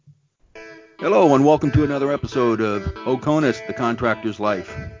Hello, and welcome to another episode of Oconus, the Contractor's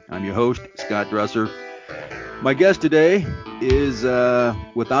Life. I'm your host, Scott Dresser. My guest today is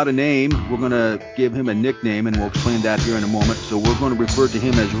without a name. We're going to give him a nickname, and we'll explain that here in a moment. So we're going to refer to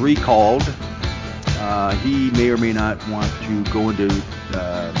him as Recalled. He may or may not want to go into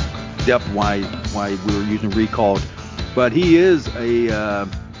depth why we're using Recalled, but he is a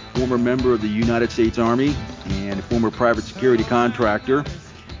former member of the United States Army and a former private security contractor.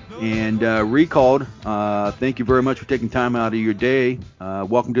 And Recalled, thank you very much for taking time out of your day.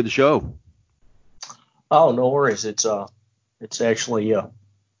 Welcome to the show. Oh, no worries. It's actually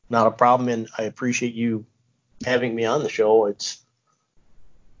not a problem, and I appreciate you having me on the show. It's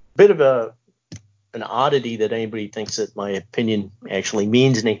a bit of an oddity that anybody thinks that my opinion actually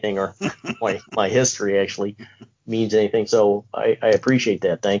means anything, or my history actually means anything. So I appreciate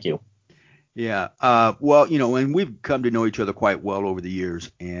that. Thank you. Yeah. Well, and we've come to know each other quite well over the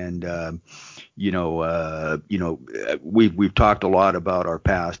years, and we've talked a lot about our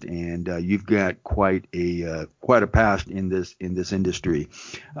past, and you've got quite a past in this industry.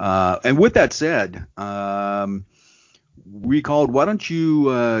 And with that said, Recalled, why don't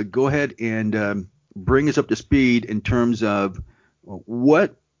you go ahead and bring us up to speed in terms of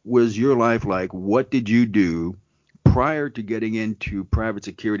what was your life like? What did you do prior to getting into private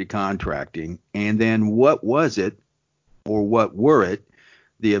security contracting? And then what was it, or what were it,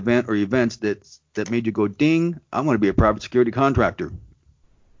 the event or events that made you go, ding, I'm going to be a private security contractor?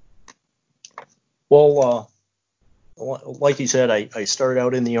 Well, like you said, I started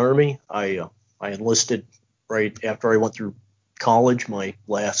out in the Army. I enlisted right after I went through college. My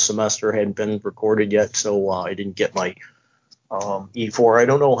last semester hadn't been recorded yet, so I didn't get my E4. I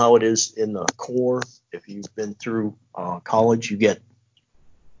don't know how it is in the Corps. If you've been through college, you get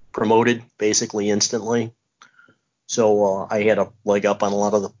promoted basically instantly. So I had a leg up on a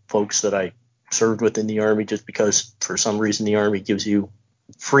lot of the folks that I served with in the Army, just because for some reason the Army gives you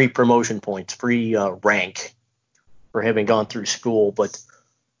free promotion points, free rank for having gone through school. But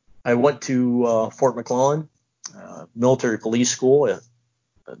I went to Fort McClellan, military police school.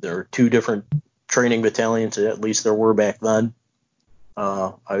 There are two different training battalions, at least there were back then.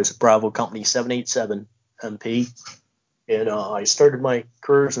 I was a Bravo Company 787 MP, and I started my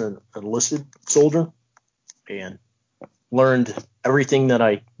career as an enlisted soldier and learned everything that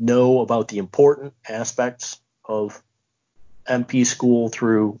I know about the important aspects of MP school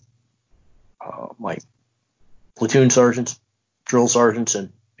through my platoon sergeants, drill sergeants,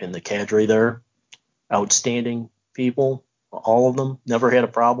 and the cadre there. Outstanding people, all of them. Never had a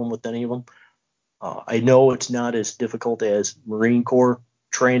problem with any of them. I know it's not as difficult as Marine Corps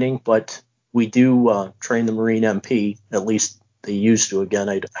training, but we do train the Marine MP. At least they used to.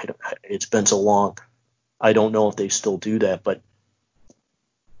 Again, it's been so long. I don't know if they still do that, but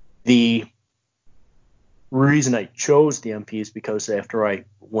the reason I chose the MP is because after I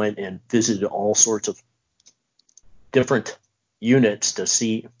went and visited all sorts of different units to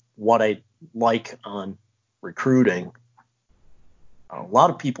see what I like on recruiting, a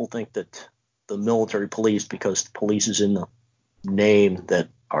lot of people think that the military police, because police is in the name, that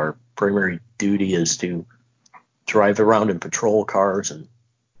our primary duty is to drive around in patrol cars and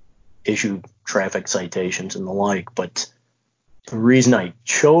issue traffic citations and the like. But the reason I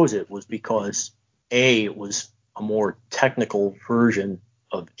chose it was because it was a more technical version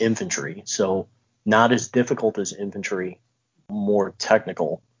of infantry, so not as difficult as infantry, more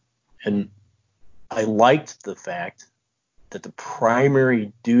technical. And I liked the fact that the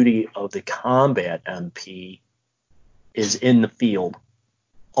primary duty of the combat MP is in the field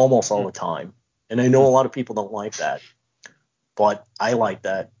almost all the time. And I know a lot of people don't like that, but I like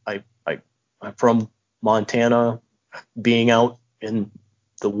that. I'm from Montana. Being out in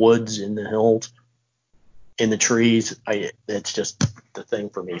the woods, in the hills, in the trees, it's just the thing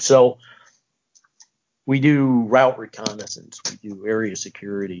for me. So we do route reconnaissance, we do area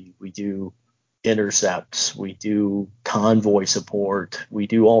security, we do intercepts, we do convoy support, we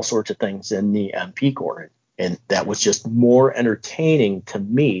do all sorts of things in the MP Corps. And that was just more entertaining to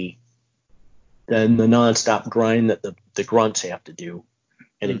me than the nonstop grind that the grunts have to do.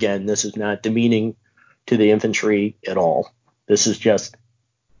 And again, this is not demeaning to the infantry at all. This is just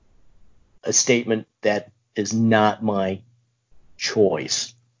a statement that is not my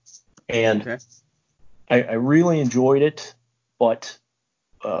choice. And okay. I really enjoyed it, but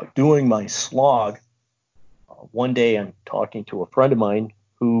doing my slog, one day I'm talking to a friend of mine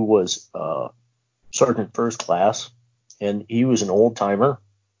who was Sergeant First Class, and he was an old timer.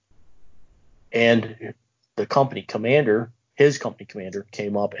 And the company commander, his company commander,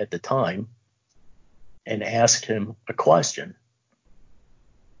 came up at the time and asked him a question.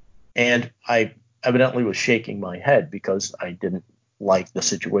 And I evidently was shaking my head because I didn't like the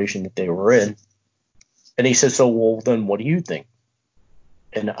situation that they were in. And he says, so, well, then what do you think?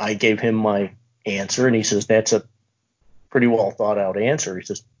 And I gave him my answer, and he says, that's a pretty well thought out answer. He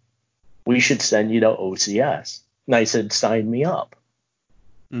says, we should send you to OCS. And I said, sign me up.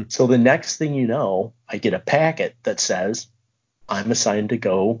 So the next thing you know, I get a packet that says I'm assigned to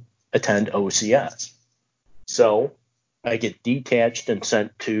go attend OCS. So I get detached and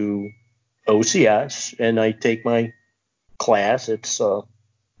sent to OCS, and I take my class. It's I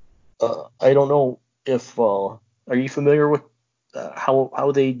don't know if are you familiar with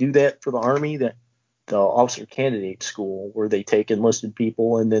how they do that for the Army? That the officer candidate school, where they take enlisted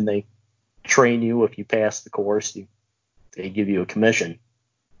people and then they train you. If you pass the course, they give you a commission.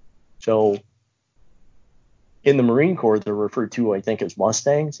 So in the Marine Corps, they're referred to, I think, as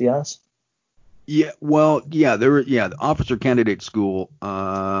Mustangs. Yes. Yeah, well, yeah, the officer candidate school,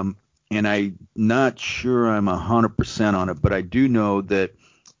 and I'm not sure I'm 100% on it, but I do know that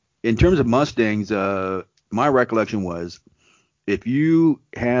in terms of Mustangs, my recollection was if you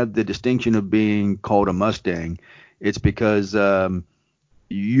had the distinction of being called a Mustang, it's because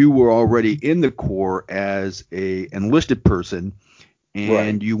you were already in the Corps as a enlisted person, and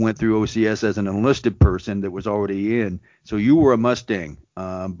Right. you went through OCS as an enlisted person that was already in. So you were a Mustang.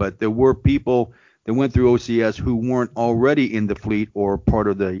 But there were people that went through OCS who weren't already in the fleet or part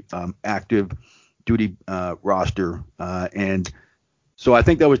of the active duty roster. And so I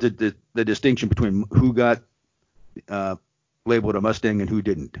think that was the distinction between who got labeled a Mustang and who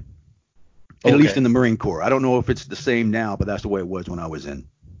didn't. At least in Okay. the Marine Corps. I don't know if it's the same now, but that's the way it was when I was in.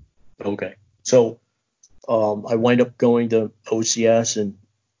 Okay. So I wind up going to OCS and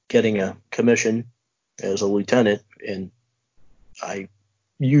getting a commission as a lieutenant, and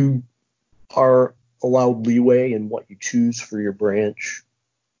you are allowed leeway in what you choose for your branch,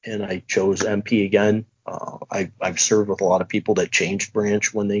 and I chose MP again. I've served with a lot of people that changed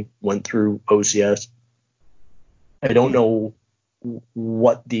branch when they went through OCS. I don't know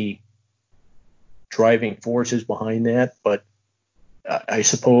what the driving force is behind that, but I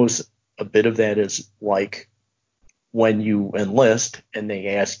suppose a bit of that is like when you enlist and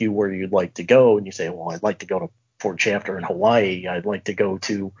they ask you where you'd like to go, and you say, well, I'd like to go to Fort Shafter in Hawaii. I'd like to go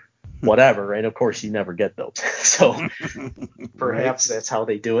to whatever. And of course, you never get those. So perhaps that's how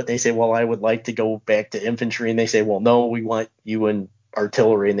they do it. They say, well, I would like to go back to infantry. And they say, well, no, we want you in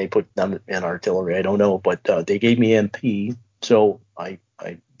artillery. And they put them in artillery. I don't know. But they gave me MP. So I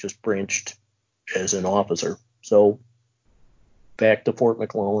just branched as an officer. So back to Fort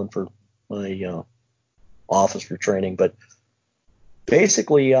McClellan for my officer training. But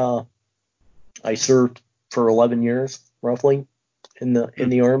basically, I served for 11 years roughly in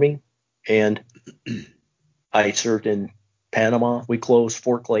the Army, and I served in Panama. We closed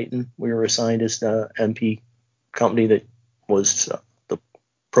Fort Clayton. We were assigned as the MP company that was the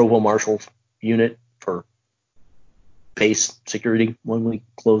Provost Marshal's unit for base security when we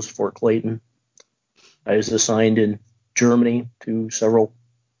closed Fort Clayton. I was assigned in Germany to several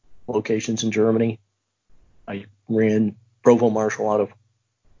locations in Germany. I ran Provost Marshal out of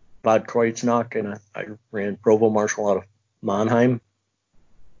Bad Kreuznach, and I ran Provost Marshal out of Mannheim,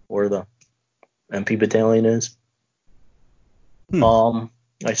 where the MP battalion is.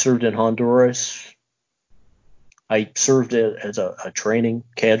 I served in Honduras. I served as a training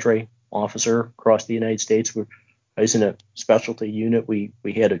cadre officer across the United States. I was in a specialty unit. We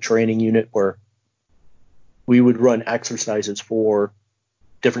had a training unit where we would run exercises for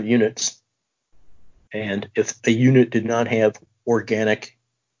different units. And if a unit did not have organic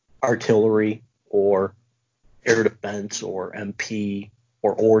artillery or air defense or MP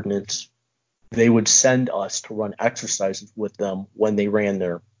or ordnance, they would send us to run exercises with them when they ran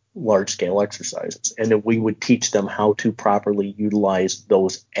their large-scale exercises. And then we would teach them how to properly utilize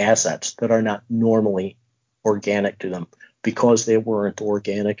those assets that are not normally organic to them. Because they weren't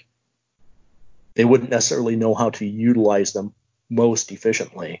organic, they wouldn't necessarily know how to utilize them most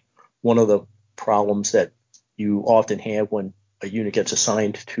efficiently. One of the problems that you often have when a unit gets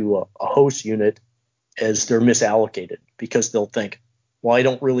assigned to a host unit is they're misallocated, because they'll think, well, I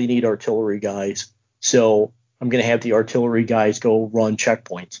don't really need artillery guys, so I'm going to have the artillery guys go run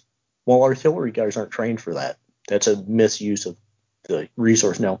checkpoints. Well, artillery guys aren't trained for that. That's a misuse of the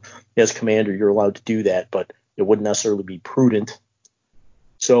resource. Now, as commander, you're allowed to do that, but it wouldn't necessarily be prudent.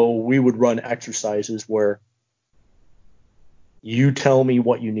 So we would run exercises where you tell me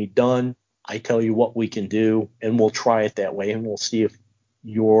what you need done, I tell you what we can do, and we'll try it that way, and we'll see if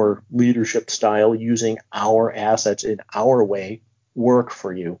your leadership style using our assets in our way work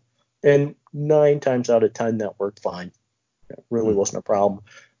for you. And 9 times out of 10, that worked fine. It really wasn't a problem.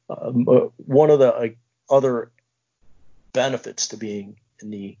 One of the other benefits to being in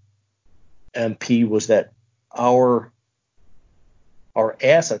the MP was that our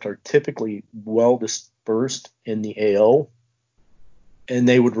assets are typically well dispersed in the AO, and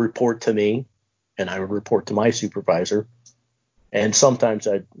they would report to me, and I would report to my supervisor, and sometimes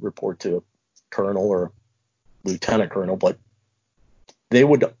I'd report to a colonel or lieutenant colonel, but they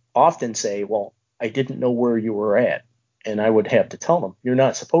would often say, well, I didn't know where you were at. And I would have to tell them, you're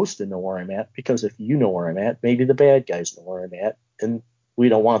not supposed to know where I'm at, because if you know where I'm at, maybe the bad guys know where I'm at, and we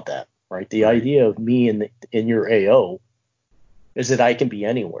don't want that, right? The idea of me in your AO is that I can be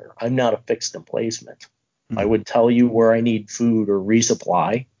anywhere. I'm not a fixed emplacement. I would tell you where I need food or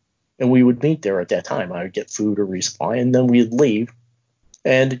resupply, and we would meet there at that time. I would get food or resupply, and then we'd leave,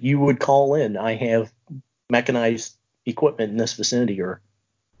 and you would call in. I have mechanized equipment in this vicinity, or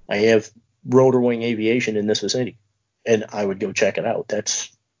I have rotor wing aviation in this vicinity, and I would go check it out.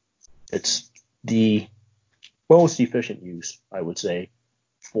 It's the most efficient use, I would say,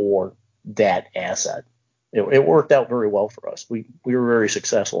 for that asset. It worked out very well for us. We were very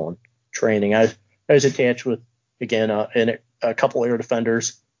successful in training. I was attached with, again, a couple air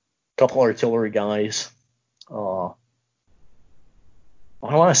defenders, a couple artillery guys. I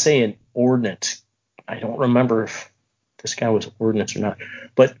want to say an ordnance. I don't remember if this guy was ordnance or not,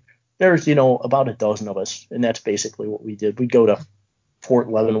 but there's, about a dozen of us, and that's basically what we did. We'd go to Fort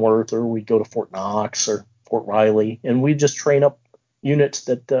Leavenworth, or we'd go to Fort Knox or Fort Riley, and we'd just train up units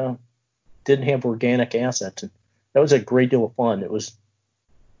that didn't have organic assets. And that was a great deal of fun. It was,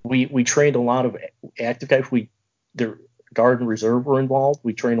 we trained a lot of active guys. Their Guard and Reserve were involved.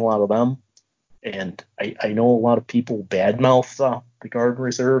 We trained a lot of them, and I know a lot of people badmouth the Guard and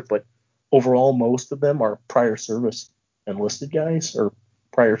Reserve, but overall, most of them are prior service enlisted guys or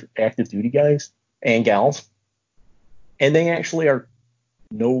prior active duty guys and gals, and they actually are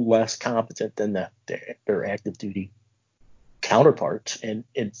no less competent than their active duty counterparts. And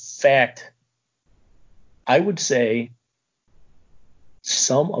in fact, I would say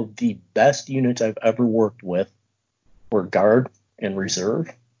some of the best units I've ever worked with were Guard and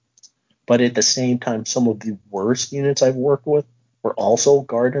Reserve, but at the same time, some of the worst units I've worked with were also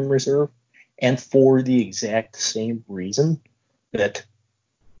Guard and Reserve, and for the exact same reason, that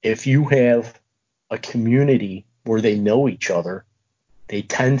if you have a community where they know each other, they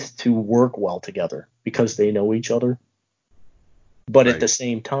tend to work well together because they know each other. But at the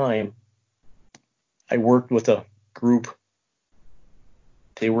same time, I worked with a group.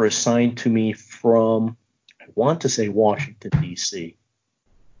 They were assigned to me from, I want to say, Washington, D.C.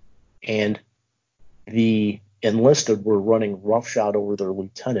 And the enlisted were running roughshod over their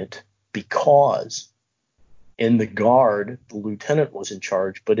lieutenant, because in the Guard, the lieutenant was in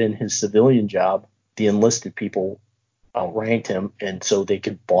charge, but in his civilian job, the enlisted people outranked him, and so they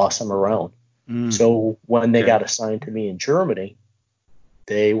could boss him around. So when they got assigned to me in Germany,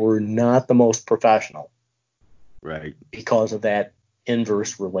 they were not the most professional, right? Because of that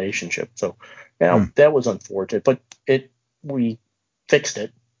inverse relationship. So that was unfortunate, but we fixed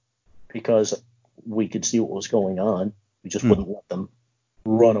it because we could see what was going on. We just wouldn't let them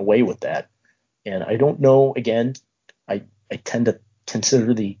run away with that. And I don't know, again, I tend to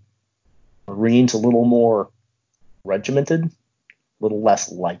consider the Marines a little more regimented, a little less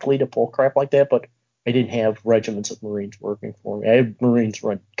likely to pull crap like that, but I didn't have regiments of Marines working for me. I had Marines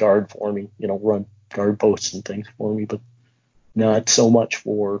run guard for me, run guard posts and things for me, but not so much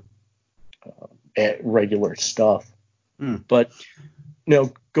for regular stuff. But,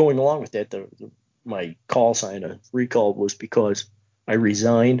 going along with that, my call sign of recall was because I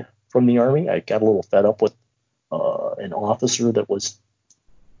resigned from the Army. I got a little fed up with an officer that was,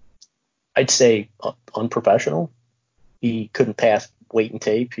 I'd say, unprofessional. He couldn't pass weight and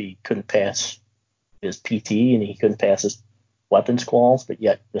tape. He couldn't pass his PT, and he couldn't pass his weapons quals, but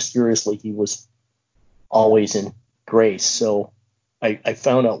yet mysteriously he was always in grace. So I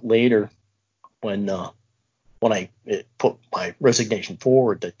found out later when I put my resignation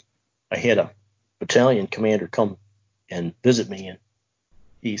forward that I had a battalion commander come and visit me, and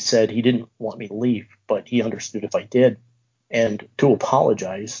he said he didn't want me to leave, but he understood if I did. And to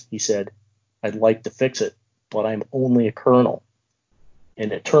apologize, he said, I'd like to fix it, but I'm only a colonel.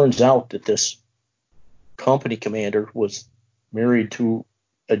 And it turns out that this company commander was married to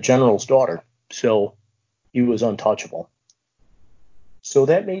a general's daughter, so he was untouchable. So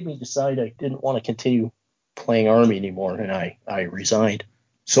that made me decide I didn't want to continue playing Army anymore, and I resigned.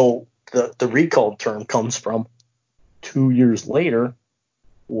 So the recall term comes from 2 years later,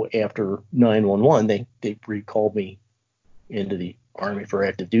 after 9/11, they recalled me into the Army for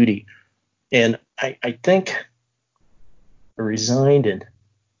active duty. And I think I resigned in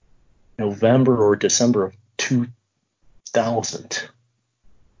November or December of 2000.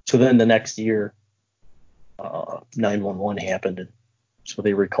 So then the next year, 911 happened, and so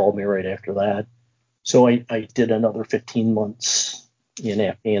they recalled me right after that. So I did another 15 months in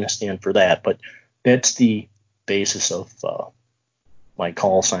Afghanistan for that, but that's the basis of my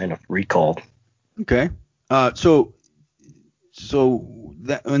call sign of recalled. Okay. So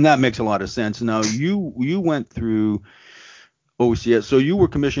that makes a lot of sense. Now you went through OCS, so you were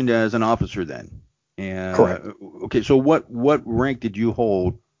commissioned as an officer then. And Correct. okay, so what rank did you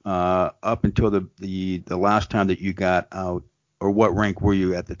hold up until the last time that you got out, or what rank were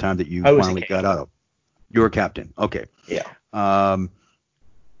you at the time that you I was a finally got captain. out? You were a captain. Okay. Yeah.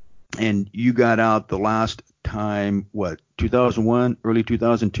 And you got out the last time, what, 2001, early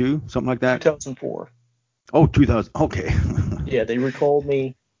 2002, something like that? 2004. Oh, 2000. Okay. Yeah, they recalled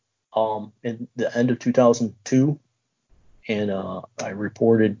me in the end of 2002, and I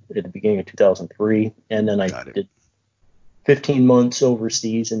reported at the beginning of 2003, and then I Got it. did 15 months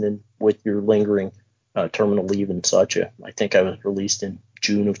overseas, and then with your lingering terminal leave and such, I think I was released in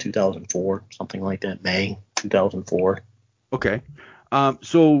June of 2004, something like that, May 2004. Okay.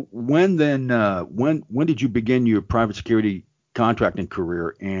 So when did you begin your private security contracting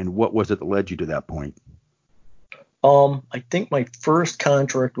career, and what was it that led you to that point? I think my first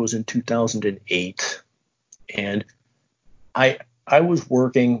contract was in 2008, and I was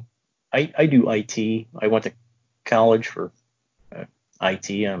working. I do IT. I went to college for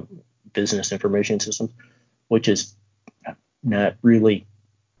IT, business information systems, which is not really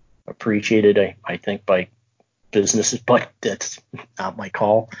appreciated, I think, by businesses, but that's not my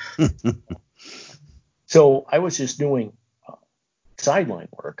call. So I was just doing sideline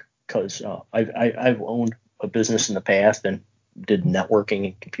work because I've owned a business in the past and did networking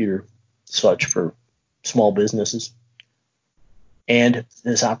and computer such for small businesses. And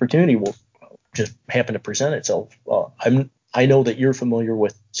this opportunity will just happen to present itself. I know that you're familiar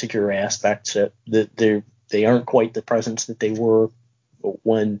with secure aspects, that they aren't quite the presence that they were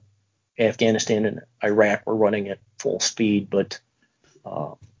when Afghanistan and Iraq were running at full speed. But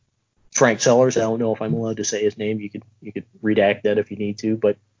Frank Sellers, I don't know if I'm allowed to say his name. You could redact that if you need to,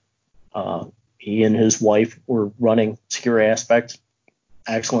 but he and his wife were running secure aspects.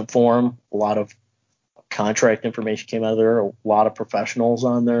 Excellent forum. A lot of contract information came out of there. A lot of professionals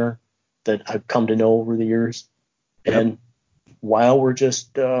on there that I've come to know over the years. Yep. And while we're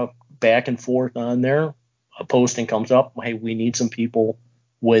just back and forth on there, a posting comes up. Hey, we need some people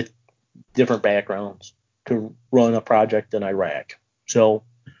with different backgrounds to run a project in Iraq. So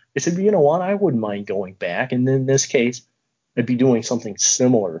I said, you know what? I wouldn't mind going back. And in this case, I'd be doing something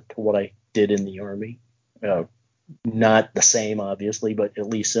similar to what I did in the Army. Not the same, obviously, but at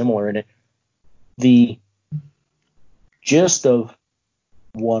least similar. And the gist of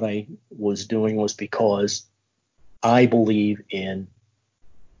what I was doing was because I believe in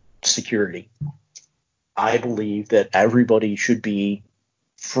security. I believe that everybody should be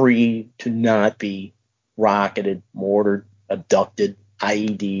free to not be rocketed, mortared, abducted,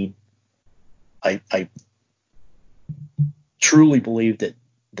 IED'd. I truly believe that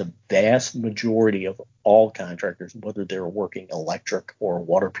the vast majority of all contractors, whether they're working electric or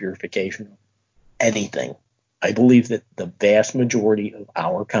water purification, anything, I believe that the vast majority of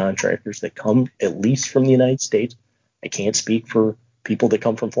our contractors that come at least from the United States, I can't speak for people that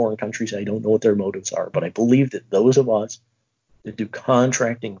come from foreign countries. I don't know what their motives are, but I believe that those of us that do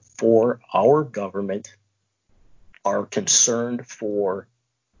contracting for our government are concerned for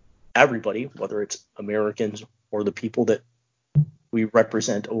everybody, whether it's Americans or the people that we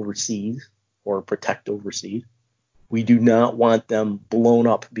represent overseas or protect overseas. We do not want them blown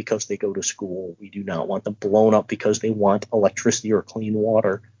up because they go to school. We do not want them blown up because they want electricity or clean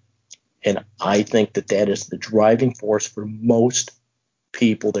water. And I think that that is the driving force for most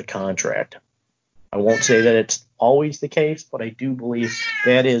people that contract. I won't say that it's always the case, but I do believe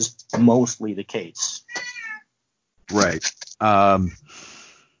that is mostly the case. Right.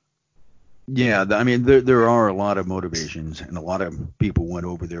 Yeah, I mean, there are a lot of motivations, and a lot of people went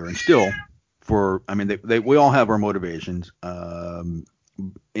over there, and still, I mean, we all have our motivations, and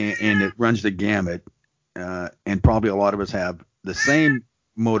it runs the gamut, and probably a lot of us have the same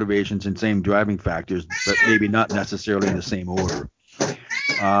motivations and same driving factors, but maybe not necessarily in the same order.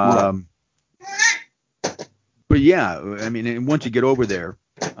 But yeah, I mean, and once you get over there,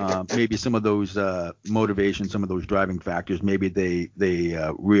 maybe some of those motivations, some of those driving factors, maybe they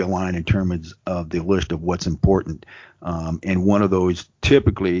realign in terms of the list of what's important. And one of those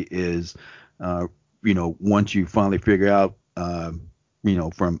typically is, once you finally figure out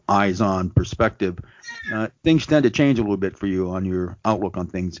from eyes-on perspective, things tend to change a little bit for you on your outlook on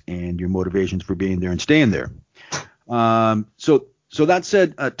things and your motivations for being there and staying there. So that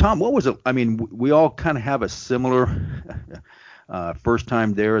said, Tom, what was it? I mean, we all kind of have a similar first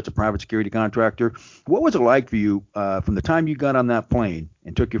time there as a private security contractor. What was it like for you from the time you got on that plane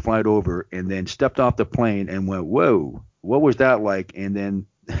and took your flight over and then stepped off the plane and went, whoa, what was that like? And then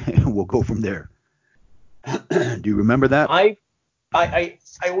we'll go from there. Do you remember that? I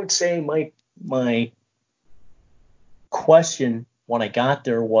would say my question when I got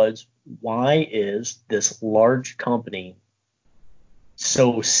there was, why is this large company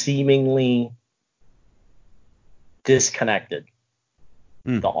so seemingly disconnected?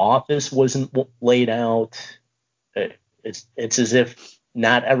 The office wasn't laid out. It's as if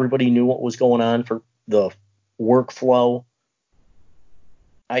not everybody knew what was going on for the workflow.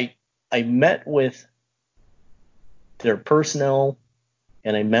 I met with their personnel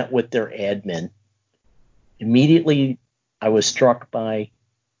and I met with their admin. Immediately, I was struck by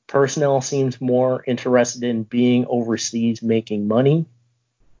personnel seems more interested in being overseas making money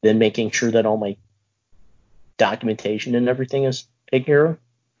than making sure that all my documentation and everything is taken care of.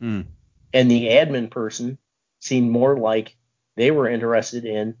 And the admin person seemed more like they were interested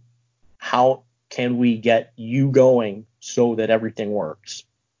in how can we get you going so that everything works.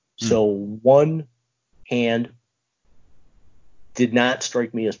 So one hand did not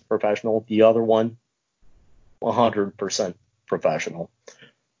strike me as professional. The other one, 100% professional.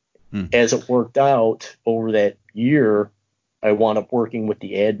 As it worked out over that year, I wound up working with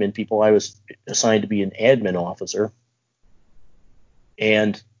the admin people. I was assigned to be an admin officer.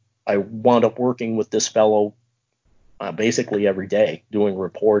 And I wound up working with this fellow basically every day, doing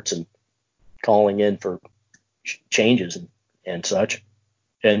reports and calling in for changes and such.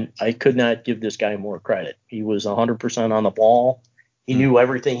 And I could not give this guy more credit. He was 100% on the ball. He knew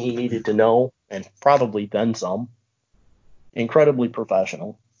everything he needed to know and probably then some. Incredibly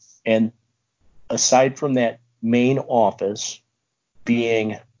professional. And aside from that main office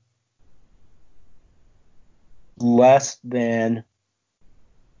being less than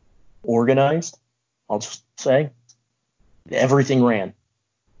organized, I'll just say, everything ran.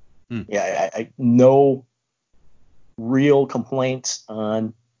 Yeah, I no real complaints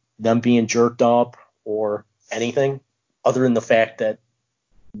on them being jerked up or anything other than the fact that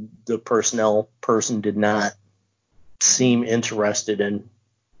the personnel person did not seem interested in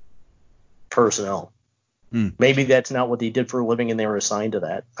personnel. Maybe that's not what they did for a living and they were assigned to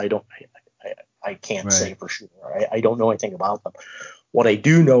that. I can't say for sure. I don't know anything about them. What I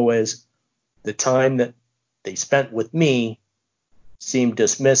do know is the time that they spent with me seemed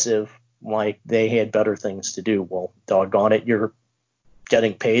dismissive, like they had better things to do. Well, doggone it, you're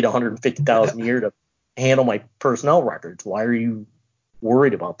getting paid $150,000 a year to handle my personnel records. Why are you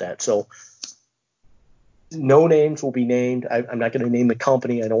worried about that? So no names will be named. I'm not going to name the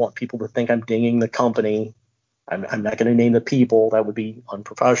company. I don't want people to think I'm dinging the company. I'm not going to name the people. That would be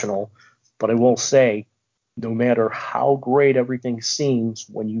unprofessional. But I will say, no matter how great everything seems,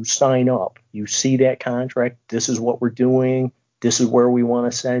 when you sign up, you see that contract, this is what we're doing, this is where we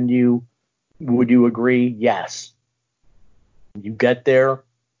want to send you. Would you agree? Yes. You get there,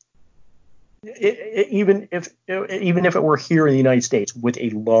 even if it were here in the United States with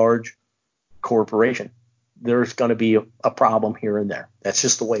a large corporation, there's going to be a problem here and there. That's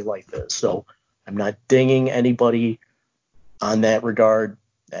just the way life is. So I'm not dinging anybody on that regard.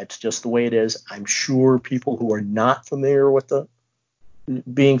 That's just the way it is. I'm sure people who are not familiar with the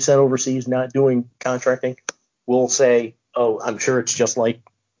being sent overseas, not doing contracting, will say, oh, I'm sure it's just like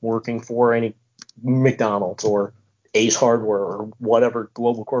working for any McDonald's or Ace Hardware or whatever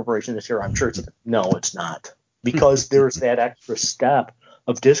global corporation is here. I'm sure it's not. Because there's that extra step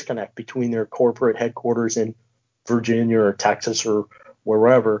of disconnect between their corporate headquarters in Virginia or Texas or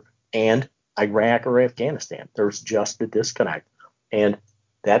wherever and Iraq or Afghanistan. There's just a disconnect. And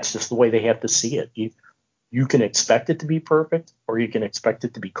that's just the way they have to see it. You can expect it to be perfect, or you can expect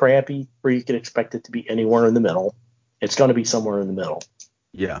it to be crappy, or you can expect it to be anywhere in the middle. It's going to be somewhere in the middle.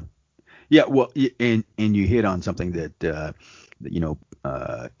 Yeah. Yeah. Well, and you hit on something that,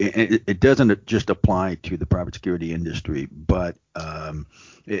 it doesn't just apply to the private security industry, but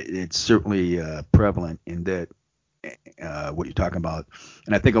it's certainly prevalent in that what you're talking about.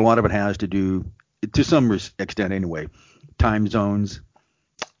 And I think a lot of it has to do, to some extent anyway, time zones.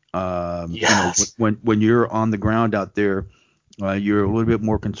 Yes. When you're on the ground out there, you're a little bit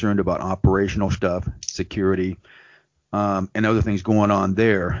more concerned about operational stuff, security, and other things going on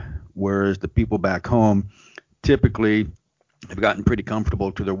there. Whereas the people back home, typically, have gotten pretty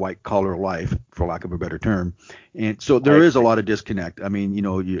comfortable to their white collar life, for lack of a better term, and so I there is a lot of disconnect. I mean,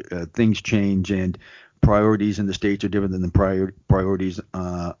 things change, and priorities in the states are different than the priorities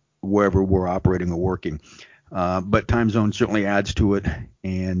wherever we're operating or working. But time zone certainly adds to it,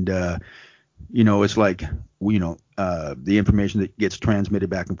 and it's like the information that gets transmitted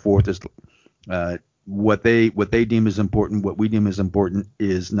back and forth is what they deem as important, what we deem as important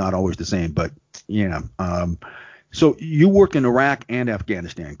is not always the same. But yeah. So you worked in Iraq and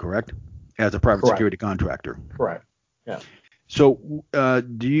Afghanistan, correct? As a private correct, security contractor. correct. Yeah. So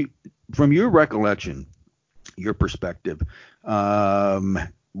do you, from your recollection, your perspective,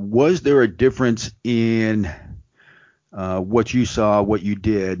 was there a difference in what you saw, what you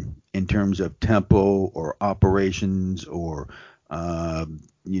did in terms of tempo or operations or,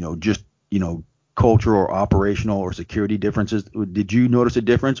 just, culture or operational or security differences? Did you notice a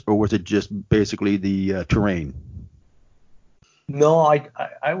difference, or was it just basically the terrain? No,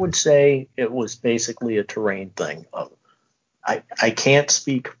 I would say it was basically a terrain thing. I can't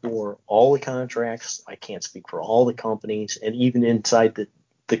speak for all the contracts. I can't speak for all the companies. And even inside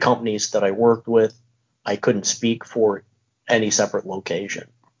the companies that I worked with, I couldn't speak for any separate location.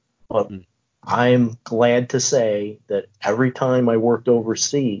 But I'm glad to say that every time I worked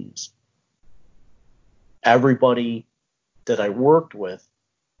overseas, everybody that I worked with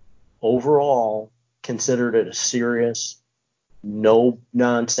overall considered it a serious, no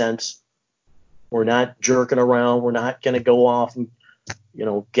nonsense. We're not jerking around. We're not going to go off and,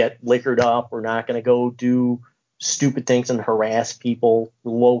 get liquored up. We're not going to go do stupid things and harass people, the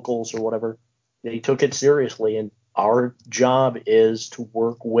locals or whatever. They took it seriously. And our job is to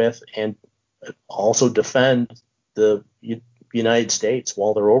work with and also defend the United States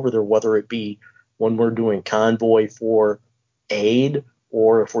while they're over there, whether it be when we're doing convoy for aid,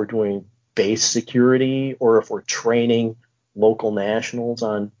 or if we're doing base security, or if we're training local nationals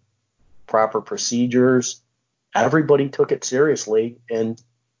on proper procedures. Everybody took it seriously, and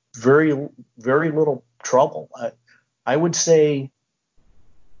very, very little trouble. I would say,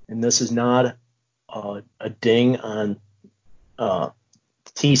 and this is not a ding on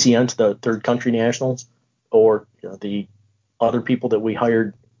TCNs, the third country nationals, or the other people that we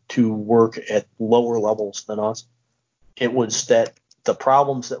hired to work at lower levels than us. It was that the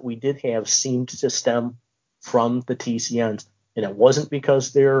problems that we did have seemed to stem from the TCNs. And it wasn't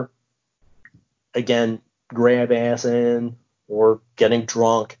because they're, again, grab ass in or getting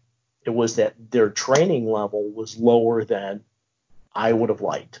drunk. It was that their training level was lower than I would have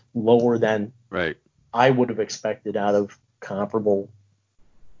liked, lower than right. I would have expected out of comparable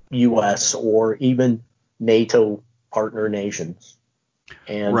U.S. or even NATO partner nations.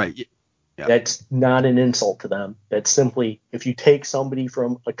 And right. Yeah. That's not an insult to them. That's simply, if you take somebody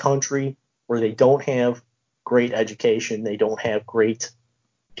from a country where they don't have great education, they don't have great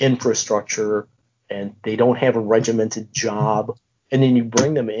infrastructure, and they don't have a regimented job, and then you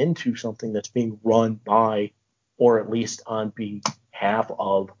bring them into something that's being run by, or at least on behalf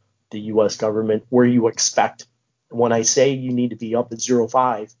of, the U.S. government, where you expect, when I say you need to be up at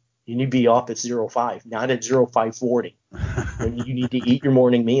 05, you need to be up at 05, not at 0540. When you need to eat your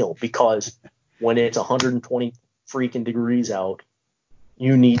morning meal, because when it's 120 freaking degrees out,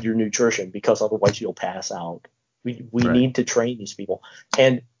 you need your nutrition, because otherwise you'll pass out. We Right. need to train these people.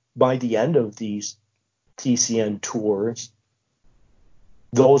 And by the end of these TCN tours,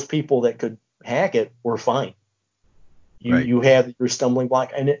 those people that could hack it were fine. Right. You have your stumbling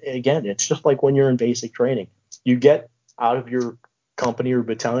block. And again, it's just like when you're in basic training. You get out of your company or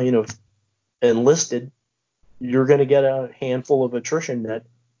battalion of enlisted, you're going to get a handful of attrition that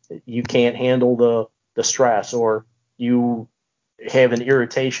you can't handle the stress, or you have an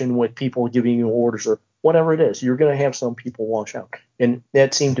irritation with people giving you orders, or whatever it is. You're going to have some people wash out. And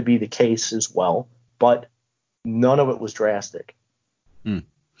that seemed to be the case as well, but none of it was drastic.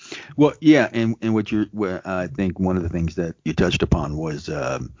 Well, yeah, and I think one of the things that you touched upon was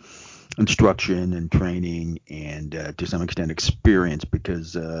instruction and training, and to some extent experience,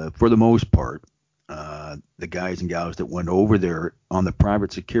 because for the most part, the guys and gals that went over there on the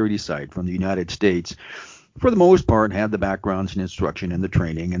private security side from the United States, for the most part, had the backgrounds and instruction and the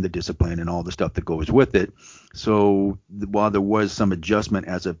training and the discipline and all the stuff that goes with it. So while there was some adjustment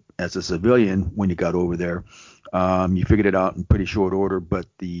as a civilian when you got over there, you figured it out in pretty short order. But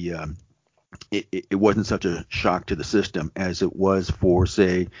it wasn't such a shock to the system as it was for,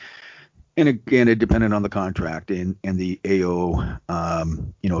 say, and again, it depended on the contract and the AO,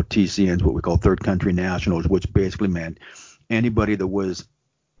 TCNs, what we call third country nationals, which basically meant anybody that was,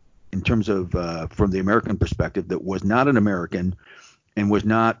 in terms of from the American perspective, that was not an American and was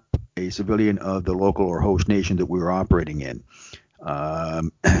not a civilian of the local or host nation that we were operating in.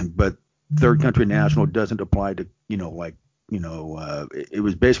 But third country national doesn't apply to, it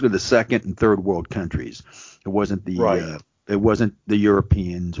was basically the second and third world countries. It wasn't it wasn't the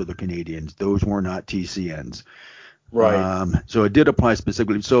Europeans or the Canadians. Those were not TCNs. Right. So it did apply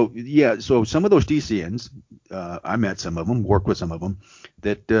specifically. So so some of those TCNs, I met some of them, worked with some of them,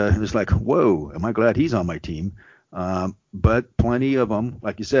 that it was like, whoa, am I glad he's on my team? But plenty of them,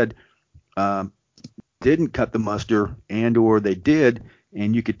 like you said, didn't cut the muster, and or they did,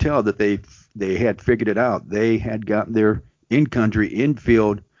 and you could tell that they had figured it out. They had gotten their in-country,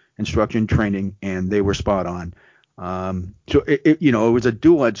 in-field instruction training, and they were spot on. So it was a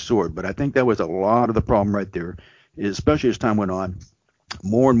dual-edged sword, but I think that was a lot of the problem right there, especially as time went on.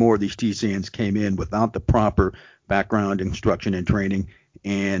 More and more of these TCNs came in without the proper background instruction and training,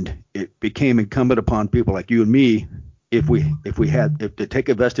 and it became incumbent upon people like you and me, if to take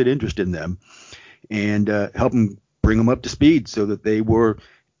a vested interest in them and help them, bring them up to speed so that they were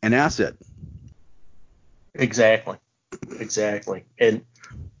an asset. Exactly. And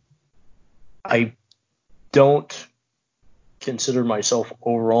I don't consider myself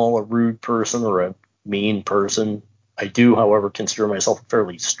overall a rude person or a mean person. I do, however, consider myself a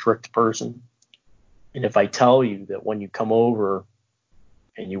fairly strict person. And if I tell you that when you come over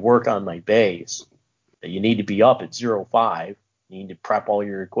and you work on my base, that you need to be up at 05, you need to prep all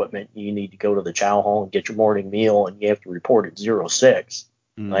your equipment, you need to go to the chow hall and get your morning meal, and you have to report at 06.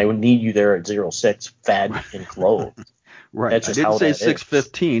 And I would need you there at 06, fed and clothed. Right. That's just I didn't how say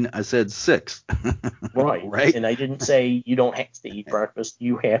 6:15. I said 6. Right. Right. And I didn't say you don't have to eat breakfast.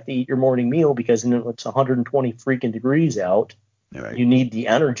 You have to eat your morning meal because it's 120 freaking degrees out. Right. You need the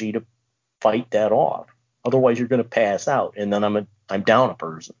energy to fight that off. Otherwise, you're going to pass out, and then I'm down a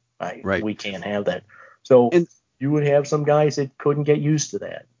person. Right. We can't have that. So you would have some guys that couldn't get used to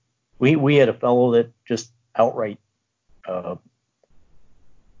that. We had a fellow that just outright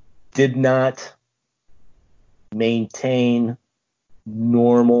did not maintain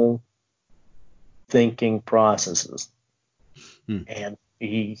normal thinking processes, and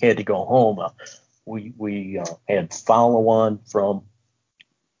he had to go home. We had follow-on from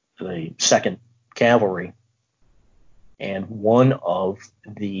the 2nd Cavalry, and one of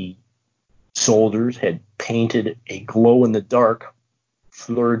the soldiers had painted a glow-in-the-dark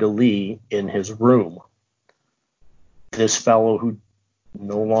fleur-de-lis in his room. This fellow, who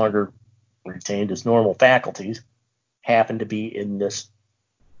no longer retained his normal faculties, happened to be in this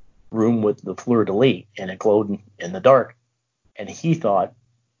room with the fleur-de-lis, and it glowed in the dark, and he thought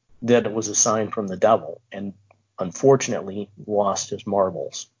that it was a sign from the devil, and unfortunately lost his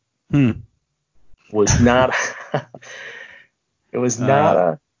marbles. Was not it was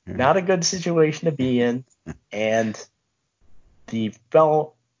not a good situation to be in. And the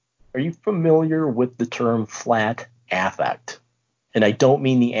fellow, are you familiar with the term flat affect? And I don't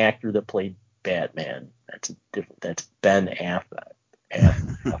mean the actor that played Batman. That's different. That's Ben Affleck.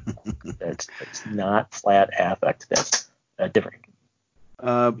 That's not flat affect. That's different.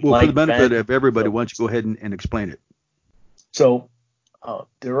 Well, for the benefit of everybody, why don't you go ahead and explain it? So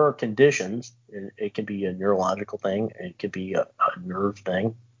there are conditions. It can be a neurological thing. It could be a nerve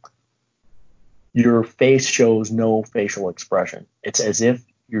thing. Your face shows no facial expression. It's as if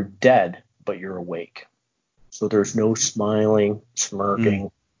you're dead, but you're awake. So there's no smiling,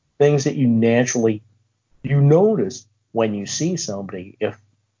 smirking, things that you naturally notice when you see somebody. If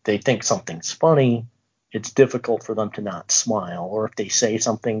they think something's funny, it's difficult for them to not smile. Or if they say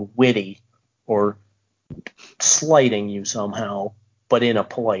something witty or slighting you somehow, but in a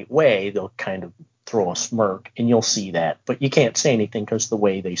polite way, they'll kind of throw a smirk, and you'll see that. But you can't say anything because the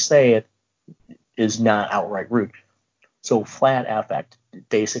way they say it is not outright rude. So flat affect,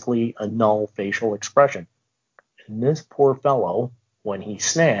 basically a null facial expression. And this poor fellow, when he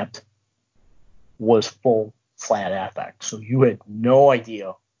snapped, was full flat affect. So you had no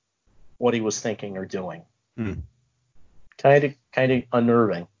idea what he was thinking or doing. Kind of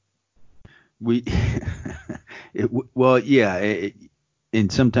unnerving. And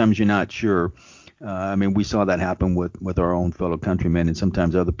sometimes you're not sure. We saw that happen with our own fellow countrymen and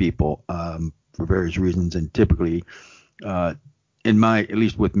sometimes other people for various reasons. And typically, at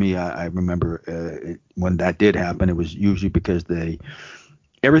least with me, I remember when that did happen, it was usually because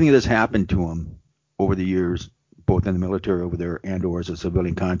everything that's happened to them over the years, both in the military over there and or as a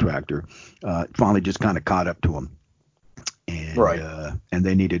civilian contractor, finally just kind of caught up to them. And right. And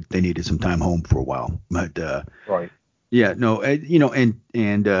they needed some time home for a while. But right. Yeah, no, so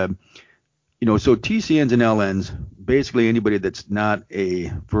TCNs and LNs, basically anybody that's not a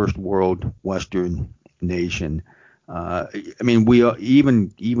first world Western nation. We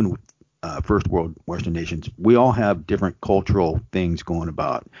even first world Western nations, we all have different cultural things going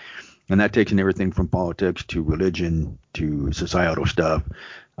about. And that takes in everything from politics to religion to societal stuff.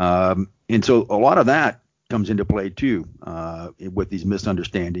 And so a lot of that comes into play too, with these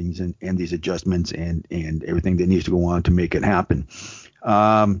misunderstandings and these adjustments and everything that needs to go on to make it happen.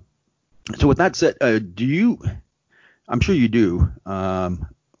 So with that said, I'm sure you do.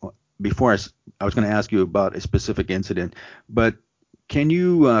 Before I was going to ask you about a specific incident, but can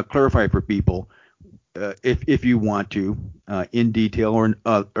you clarify for people, if you want to, in detail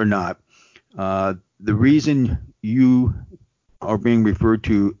or not, the reason you are being referred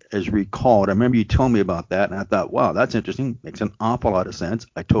to as recalled? I remember you telling me about that, and I thought, wow, that's interesting. Makes an awful lot of sense.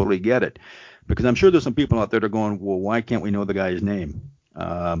 I totally get it. Because I'm sure there's some people out there that are going, well, why can't we know the guy's name?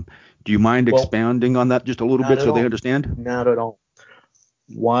 Do you mind expounding on that just a little bit so they understand? Not at all.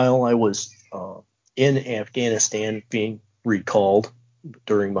 While I was in Afghanistan being recalled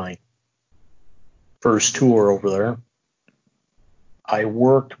during my first tour over there, I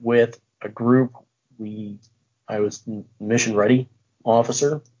worked with a group. I was mission ready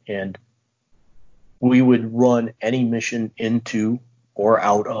officer, and we would run any mission into or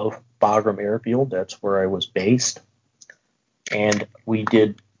out of Bagram Airfield. That's where I was based. And we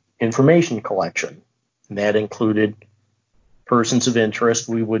did information collection. And that included persons of interest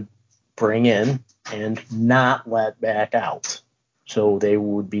we would bring in and not let back out. So they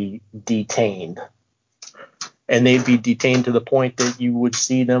would be detained. And they'd be detained to the point that you would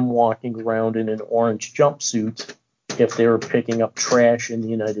see them walking around in an orange jumpsuit if they were picking up trash in the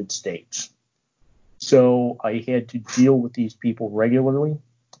United States. So I had to deal with these people regularly,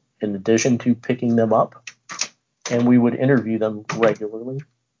 in addition to picking them up, and we would interview them regularly.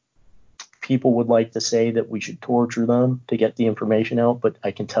 People would like to say that we should torture them to get the information out, but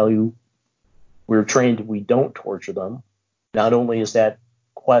I can tell you we're trained we don't torture them. Not only is that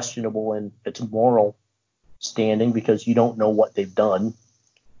questionable in its moral standing because you don't know what they've done,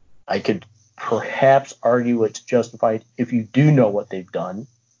 I could perhaps argue it's justified if you do know what they've done,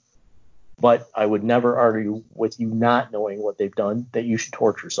 but I would never argue with you not knowing what they've done that you should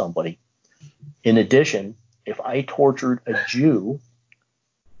torture somebody. In addition, if I tortured a Jew,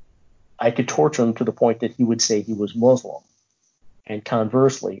 I could torture him to the point that he would say he was Muslim. And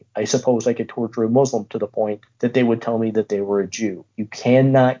conversely, I suppose I could torture a Muslim to the point that they would tell me that they were a Jew. You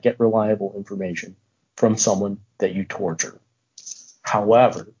cannot get reliable information from someone that you torture.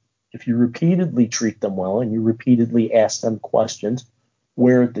 However, if you repeatedly treat them well and you repeatedly ask them questions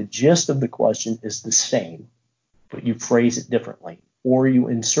where the gist of the question is the same, but you phrase it differently, or you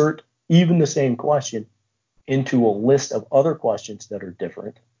insert even the same question into a list of other questions that are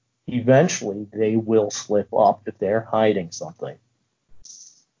different, eventually they will slip up if they're hiding something.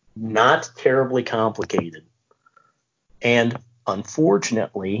 Not terribly complicated. And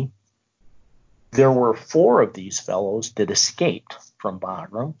unfortunately, there were 4 of these fellows that escaped from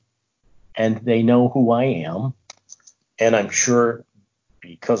Bagram, and they know who I am. And I'm sure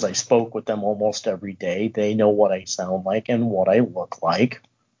because I spoke with them almost every day, they know what I sound like and what I look like.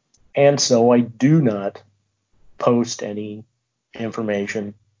 And so I do not post any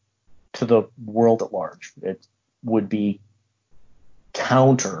information to the world at large. It would be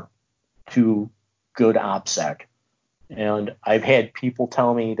counter to good OPSEC. And I've had people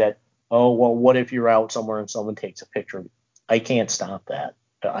tell me that, oh, well, what if you're out somewhere and someone takes a picture of you? I can't stop that.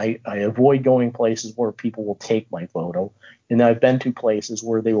 I avoid going places where people will take my photo. And I've been to places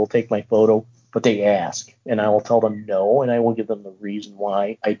where they will take my photo, but they ask. And I will tell them no, and I will give them the reason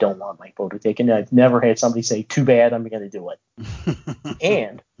why I don't want my photo taken. I've never had somebody say, too bad, I'm going to do it.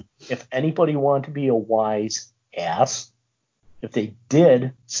 And if anybody wanted to be a wise ass, if they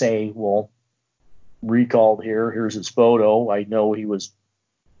did say, well, recalled here, here's his photo, I know he was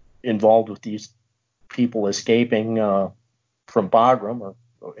involved with these people escaping from Bagram, or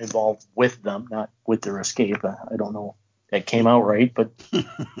involved with them, not with their escape. I don't know if that came out right, but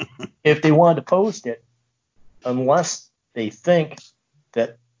if they wanted to post it, unless they think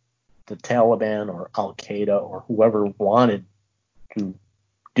that the Taliban or Al-Qaeda or whoever wanted to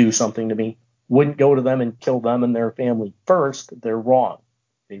do something to me wouldn't go to them and kill them and their family first, they're wrong.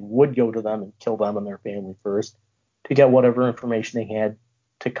 They would go to them and kill them and their family first to get whatever information they had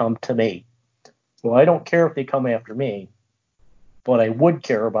to come to me. Well, I don't care if they come after me, but I would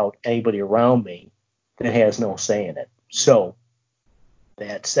care about anybody around me that has no say in it. So,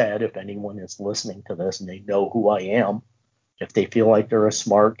 that said, if anyone is listening to this and they know who I am, if they feel like they're a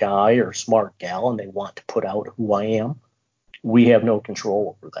smart guy or smart gal and they want to put out who I am, we have no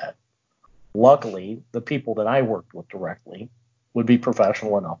control over that. Luckily, the people that I worked with directly would be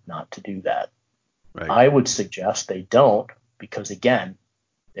professional enough not to do that. Right. I would suggest they don't, because again,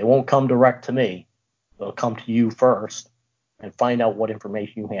 They won't come direct to me. They'll come to you first and find out what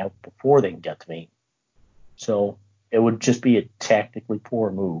information you have before they can get to me. So it would just be a tactically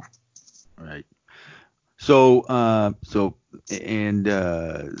poor move. Right. So, so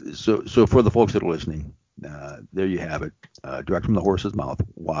for the folks that are listening, there you have it, direct from the horse's mouth.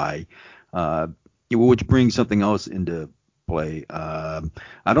 Why? Which brings something else into play. I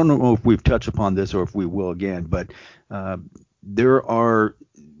don't know if we've touched upon this or if we will again, but there are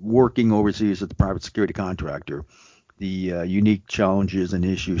working overseas as a private security contractor, the unique challenges and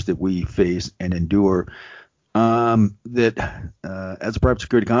issues that we face and endure. That as a private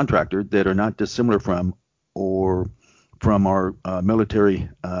security contractor that are not dissimilar from or from our military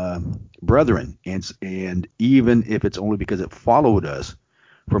brethren, and even if it's only because it followed us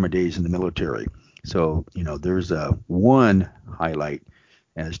from our days in the military. So there's one highlight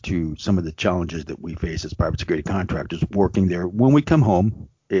as to some of the challenges that we face as private security contractors working there. When we come home,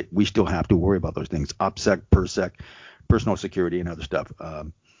 we still have to worry about those things: OPSEC, PERSEC, personal security, and other stuff.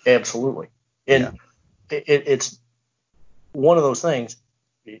 Absolutely, and it's one of those things.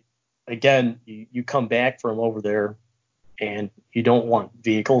 Again, you come back from over there and you don't want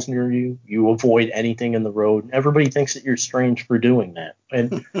vehicles near you. You avoid anything in the road. Everybody thinks that you're strange for doing that.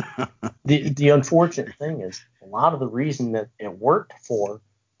 And the unfortunate thing is a lot of the reason that it worked for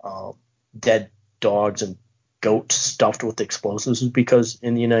dead dogs and goats stuffed with explosives is because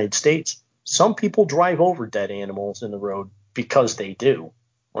in the United States, some people drive over dead animals in the road because they do.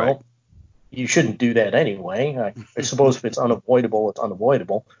 Well, right. You shouldn't do that anyway. I suppose if it's unavoidable, it's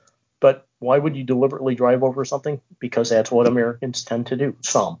unavoidable. But why would you deliberately drive over something? Because that's what Americans tend to do.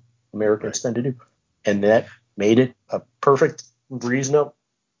 Some Americans tend to do. And that made it a perfect reason to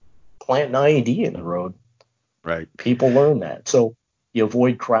plant an IED in the road. Right. People learn that. So you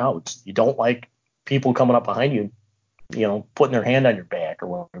avoid crowds. You don't like people coming up behind you, putting their hand on your back or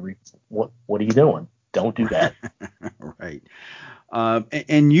whatever. What are you doing? Don't do that. Right.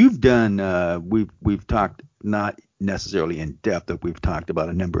 And you've done, we've talked not necessarily in depth, but we've talked about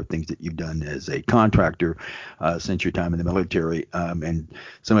a number of things that you've done as a contractor since your time in the military. And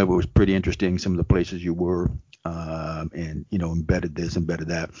some of it was pretty interesting, some of the places you were, and, embedded this, embedded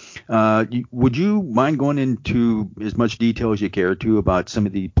that. Would you mind going into as much detail as you care to about some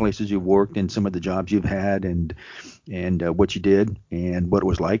of the places you've worked and some of the jobs you've had and what you did and what it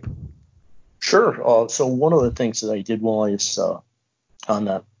was like? Sure. So one of the things that I did while I was on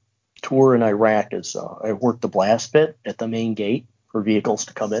the tour in Iraq is I worked the blast pit at the main gate for vehicles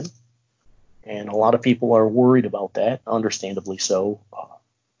to come in. And a lot of people are worried about that, understandably so.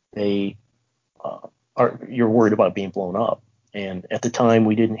 You're worried about being blown up. And at the time,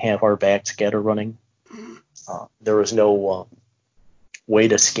 we didn't have our backscatter running. There was no way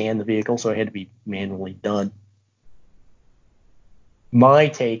to scan the vehicle, so it had to be manually done. My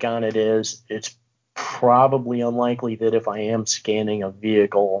take on it is it's probably unlikely that if I am scanning a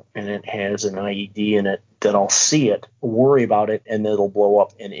vehicle and it has an IED in it, that I'll see it, worry about it, and it'll blow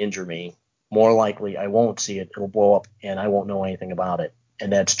up and injure me. More likely, I won't see it, it'll blow up, and I won't know anything about it.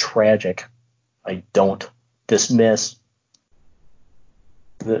 And that's tragic. I don't dismiss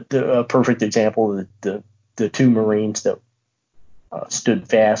the perfect example, the two Marines that stood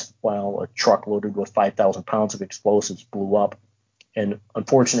fast while a truck loaded with 5,000 pounds of explosives blew up. And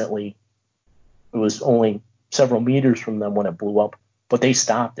unfortunately, it was only several meters from them when it blew up, but they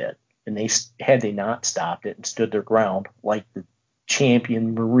stopped it. And had they not stopped it and stood their ground, like the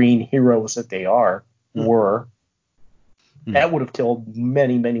champion Marine heroes that they were, that would have killed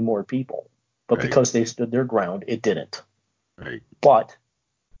many, many more people. But because they stood their ground, it didn't. Right. But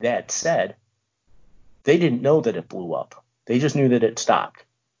that said, they didn't know that it blew up. They just knew that it stopped.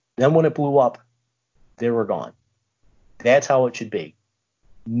 Then when it blew up, they were gone. That's how it should be.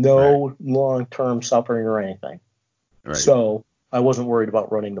 No long-term suffering or anything. Right. So I wasn't worried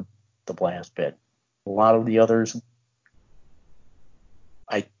about running the blast pit. A lot of the others,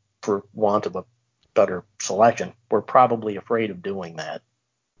 for want of a better selection, were probably afraid of doing that.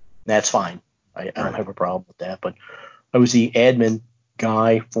 That's fine. I don't have a problem with that. But I was the admin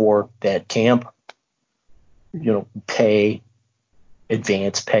guy for that camp. Pay,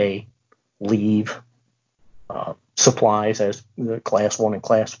 advance pay, leave, supplies as the class 1 and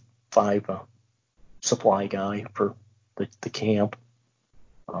class 5 supply guy for the camp.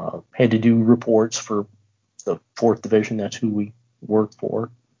 Had to do reports for the 4th Division. That's who we worked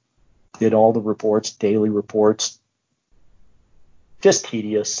for. Did all the reports, daily reports. Just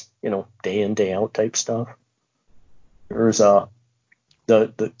tedious, day in, day out type stuff. There's the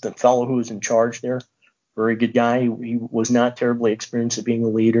fellow who was in charge there, very good guy. He was not terribly experienced at being a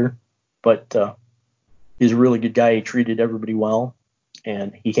leader, but he's a really good guy. He treated everybody well.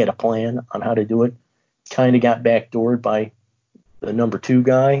 and he had a plan on how to do it. Kind of got backdoored by the number 2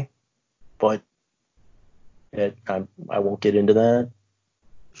 guy, but I won't get into that.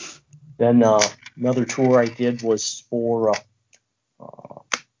 Then another tour I did was for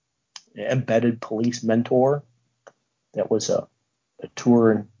Embedded Police Mentor. That was a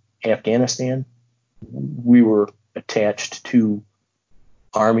tour in Afghanistan. We were attached to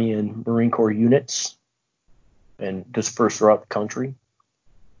Army and Marine Corps units and dispersed throughout the country.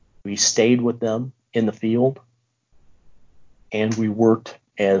 We stayed with them in the field, and we worked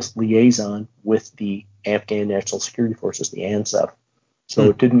as liaison with the Afghan National Security Forces, the ANSEF. So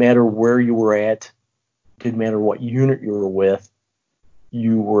it didn't matter where you were at, it didn't matter what unit you were with,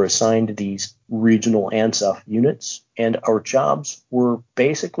 you were assigned to these regional ANSEF units, and our jobs were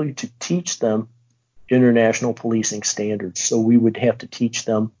basically to teach them international policing standards. So we would have to teach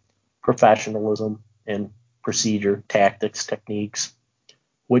them professionalism and procedure, tactics, techniques,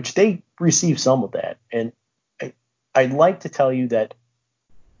 which they received some of that. And I'd like to tell you that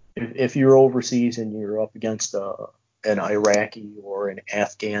if you're overseas and you're up against an Iraqi or an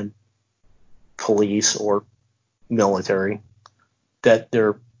Afghan police or military, that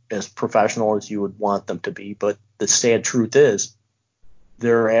they're as professional as you would want them to be. But the sad truth is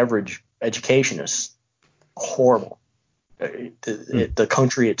their average education is horrible. The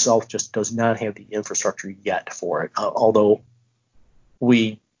country itself just does not have the infrastructure yet for it, although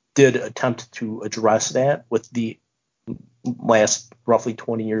we did attempt to address that with the last roughly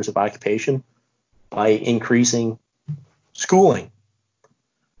 20 years of occupation by increasing schooling.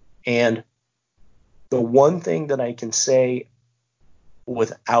 And the one thing that I can say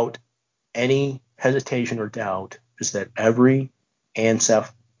without any hesitation or doubt is that every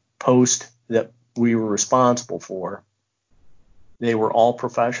ANSEF post that we were responsible for, they were all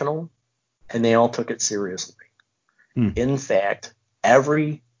professional and they all took it seriously. In fact,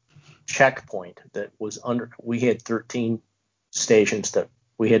 every checkpoint that was under, we had 13 stations that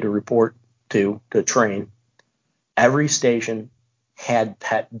we had to report to train. Every station had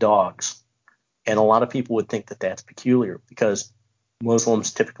pet dogs. And a lot of people would think that that's peculiar because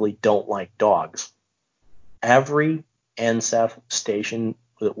Muslims typically don't like dogs. Every ANSEF station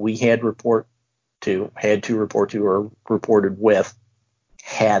that we had to report to or reported with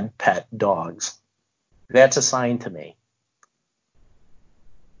had pet dogs. That's a sign to me.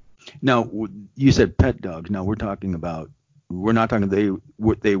 Now, you said pet dogs. Now we're not talking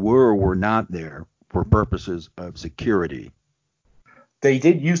they were or were not there for purposes of security. They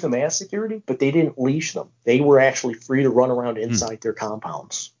did use them as security, but they didn't leash them. They were actually free to run around inside their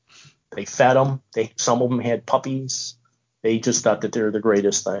compounds. They fed them. Some of them had puppies. They just thought that they're the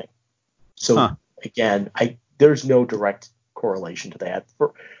greatest thing. So again, there's no direct correlation to that.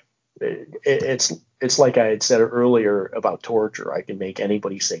 It's like I had said earlier about torture. I can make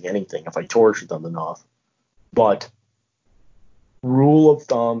anybody say anything if I torture them enough. But rule of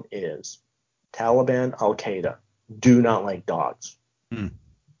thumb is Taliban, Al-Qaeda do not like dogs.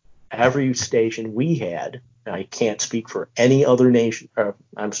 Every station we had, and I can't speak for any other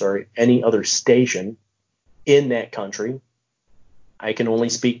any other station in that country. I can only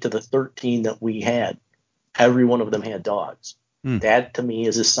speak to the 13 that we had. Every one of them had dogs. That to me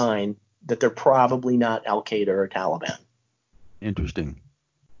is a sign that they're probably not Al-Qaeda or Taliban. Interesting.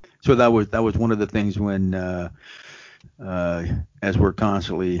 So that was one of the things when, as we're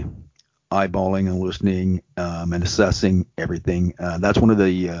constantly eyeballing and listening and assessing everything, that's one of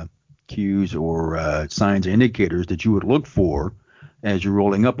the cues or signs and indicators that you would look for as you're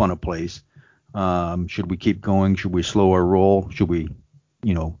rolling up on a place. Should we keep going? Should we slow our roll? Should we,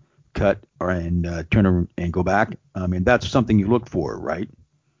 cut and turn and go back? I mean, that's something you look for, right?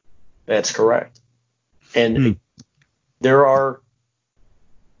 That's correct. And there are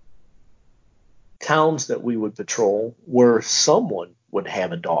towns that we would patrol where someone would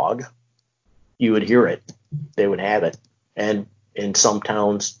have a dog. You would hear it. They would have it. And in some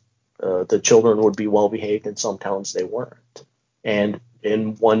towns, the children would be well behaved. In some towns, they weren't. And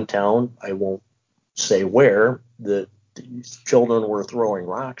in one town, I won't say where, these children were throwing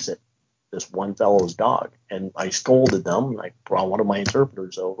rocks at this one fellow's dog. And I scolded them. I brought one of my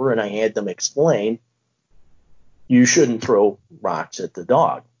interpreters over, and I had them explain, you shouldn't throw rocks at the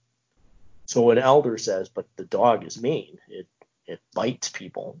dog. So an elder says, but the dog is mean. It bites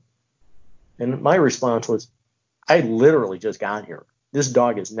people. And my response was, I literally just got here. This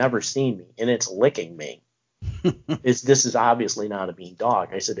dog has never seen me, and it's licking me. This is obviously not a mean dog.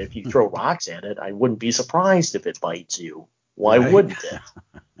 I said, if you throw rocks at it, I wouldn't be surprised if it bites you. Why wouldn't it?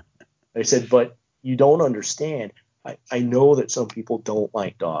 I said, but you don't understand. I know that some people don't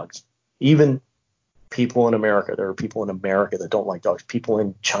like dogs. Even people in America. There are people in America that don't like dogs. People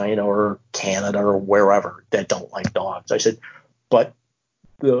in China or Canada or wherever that don't like dogs. I said, but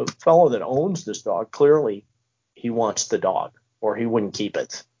the fellow that owns this dog, clearly he wants the dog or he wouldn't keep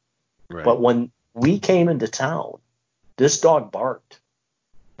it. Right. But when we came into town, this dog barked.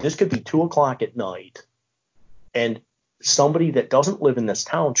 This could be 2:00 at night, and somebody that doesn't live in this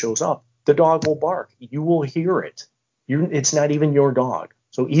town shows up. The dog will bark. You will hear it. It's not even your dog.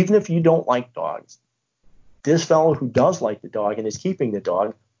 So even if you don't like dogs, this fellow who does like the dog and is keeping the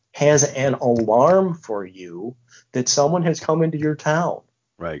dog has an alarm for you that someone has come into your town.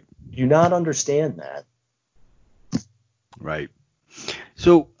 Right. Do you not understand that? Right.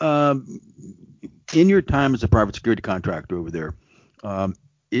 So, in your time as a private security contractor over there,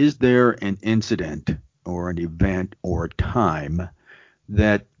 is there an incident or an event or a time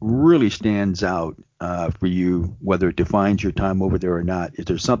that really stands out for you, whether it defines your time over there or not? Is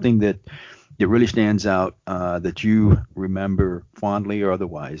there something that really stands out that you remember fondly or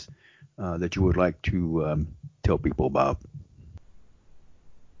otherwise that you would like to tell people about?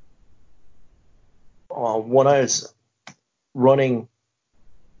 When I was running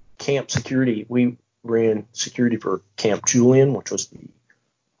camp security, we ran security for Camp Julian, which was the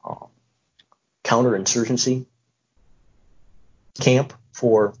counterinsurgency camp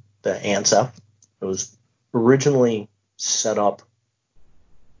for the ANSF. It was originally set up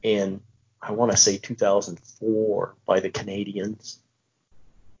in, I want to say, 2004 by the Canadians.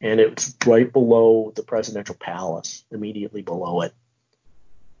 And it's right below the presidential palace, immediately below it.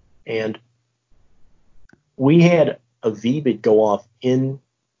 And we had a VBID go off in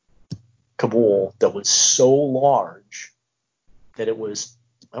Kabul that was so large that it was,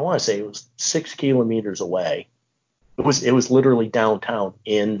 I want to say it was 6 kilometers away. It was literally downtown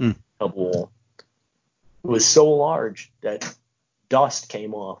in Kabul. It was so large that dust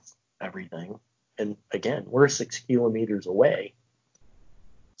came off everything. And again, we're 6 kilometers away.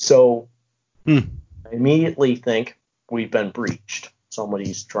 So I immediately think we've been breached.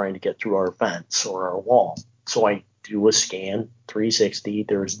 Somebody's trying to get through our fence or our wall. So I do a scan, 360.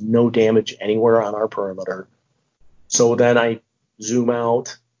 There's no damage anywhere on our perimeter. So then I zoom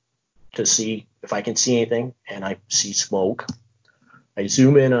out to see if I can see anything, and I see smoke. I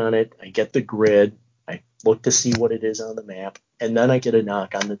zoom in on it. I get the grid. I look to see what it is on the map, and then I get a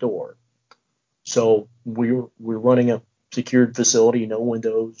knock on the door. So we're running a secured facility, no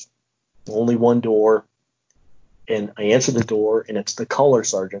windows, only one door. And I answer the door, and it's the color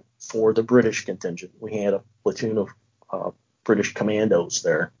sergeant for the British contingent. We had a platoon of British commandos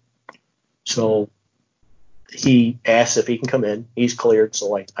there. So he asks if he can come in. He's cleared,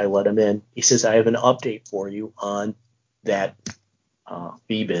 so I let him in. He says, I have an update for you on that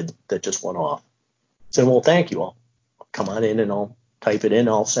VBID that just went off. I said, well, thank you. I'll come on in and I'll type it in.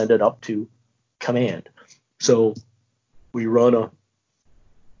 I'll send it up to command. So we run a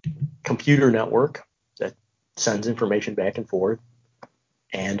computer network that sends information back and forth,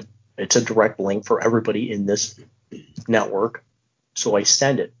 and it's a direct link for everybody in this network. So I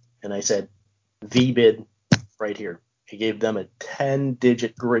send it, and I said, VBID right here. I gave them a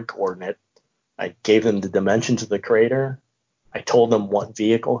 10-digit grid coordinate. I gave them the dimensions of the crater. I told them what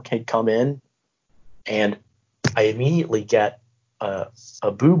vehicle had come in, and I immediately get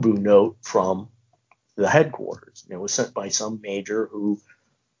a boo-boo note from the headquarters. It was sent by some major who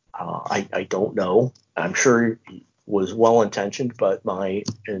I don't know. I'm sure he was well-intentioned, but my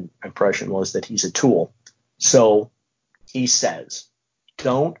impression was that he's a tool. So he says,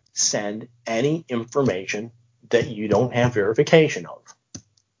 don't send any information that you don't have verification of.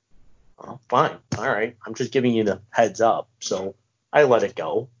 Well, fine. All right. I'm just giving you the heads up. So I let it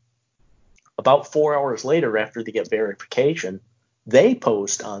go. About 4 hours later, after they get verification, they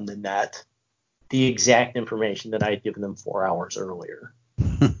post on the net the exact information that I had given them 4 hours earlier.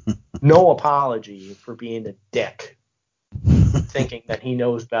 No apology for being a dick, thinking that he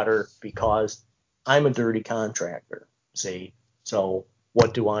knows better because I'm a dirty contractor. See? So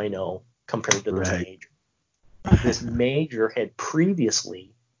what do I know compared to this major? This major had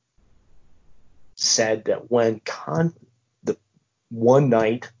previously said that when the one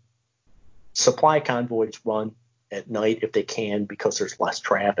night supply convoys run at night if they can because there's less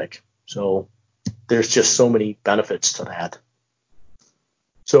traffic. So there's just so many benefits to that.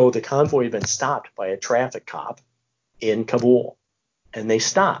 So the convoy had been stopped by a traffic cop in Kabul, and they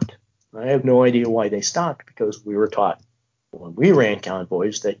stopped. I have no idea why they stopped, because we were taught when we ran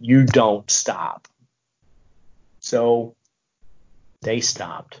convoys that you don't stop. So they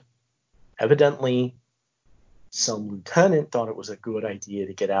stopped. Evidently, some lieutenant thought it was a good idea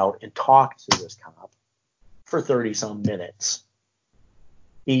to get out and talk to this cop for 30-some minutes.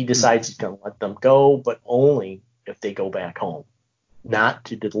 He decides he's going to let them go, but only if they go back home, not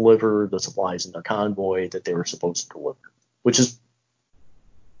to deliver the supplies in the convoy that they were supposed to deliver, which is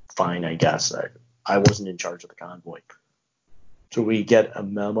fine, I guess. I wasn't in charge of the convoy. So we get a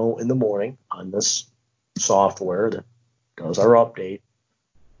memo in the morning on this software that does our update.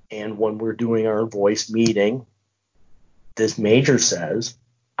 And when we're doing our voice meeting, this major says,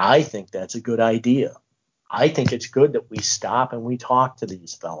 I think that's a good idea. I think it's good that we stop and we talk to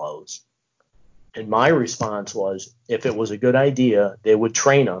these fellows. And my response was, if it was a good idea, they would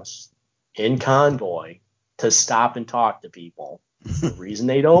train us in convoy to stop and talk to people. The reason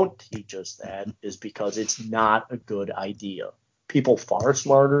they don't teach us that is because it's not a good idea. People far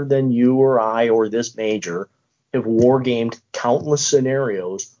smarter than you or I or this major have war-gamed countless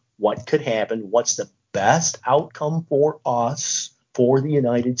scenarios. What could happen? What's the best outcome for us, for the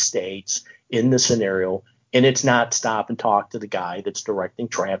United States in the scenario? And it's not stop and talk to the guy that's directing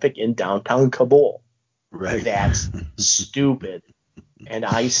traffic in downtown Kabul. Right. That's stupid. And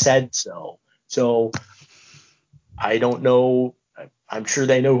I said so. So I don't know. I'm sure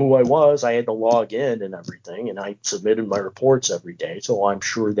they know who I was. I had to log in and everything, and I submitted my reports every day. So I'm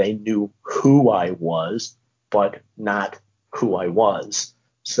sure they knew who I was, but not who I was.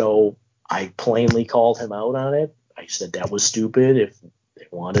 So I plainly called him out on it. I said that was stupid. If they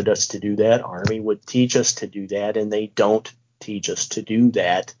wanted us to do that, Army would teach us to do that, and they don't teach us to do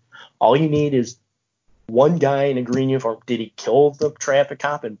that. All you need is one guy in a green uniform. Did he kill the traffic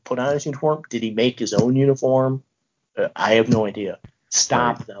cop and put on his uniform? Did he make his own uniform? I have no idea.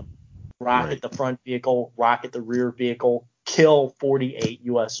 Stop them. Rocket the front vehicle, rocket the rear vehicle, kill 48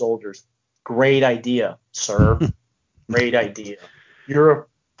 U.S. soldiers. Great idea, sir. Great idea. You're a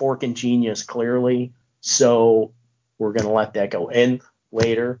forking genius, clearly. So we're going to let that go. And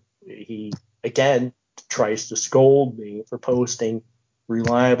later, he, again, tries to scold me for posting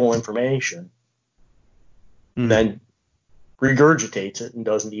reliable information, then regurgitates it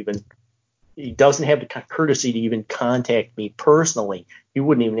and he doesn't have the courtesy to even contact me personally. He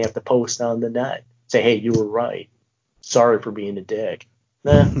wouldn't even have to post on the net. Say, hey, you were right. Sorry for being a dick.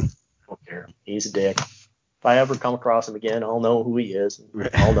 Nah, I don't care. He's a dick. If I ever come across him again, I'll know who he is.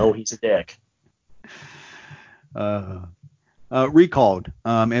 I'll know he's a dick. Recalled,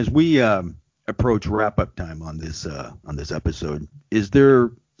 as we approach wrap-up time on this episode, is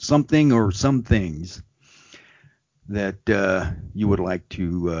there something or some things that you would like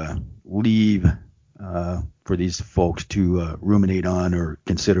to leave for these folks to ruminate on or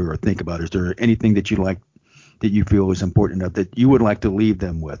consider or think about? Is there anything that you feel is important enough that you would like to leave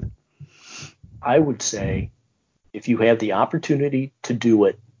them with? I would say, if you have the opportunity to do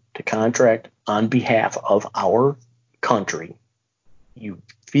it, to contract on behalf of our country, you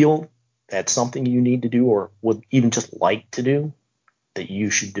feel that's something you need to do or would even just like to do, that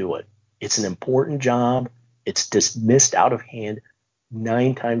you should do it. It's an important job. It's dismissed out of hand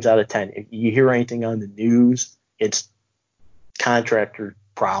 9 times out of 10. If you hear anything on the news, it's contractor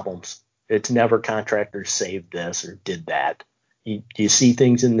problems. It's never contractors saved this or did that. You see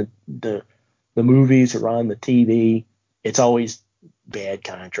things in the movies or on the TV, it's always bad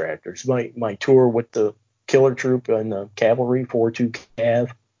contractors. My tour with the Killer Troop and the Cavalry 4-2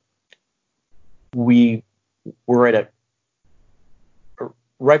 Cav, we were at a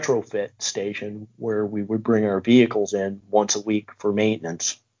retrofit station where we would bring our vehicles in once a week for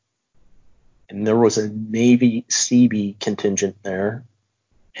maintenance. And there was a Navy Seabee contingent there,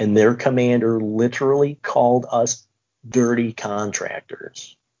 and their commander literally called us dirty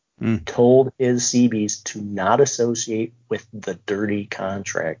contractors. Told his Seabees to not associate with the dirty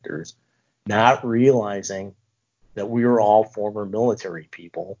contractors, not realizing that we were all former military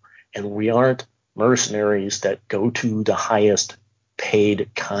people and we aren't mercenaries that go to the highest paid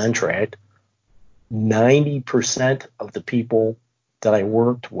contract. 90% of the people that I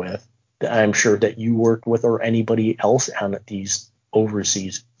worked with, that I'm sure that you worked with or anybody else on these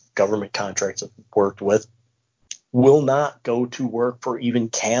overseas government contracts I've worked with, will not go to work for even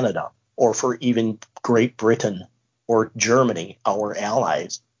Canada or for even Great Britain or Germany, our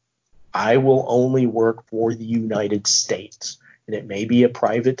allies. I will only work for the United States. And it may be a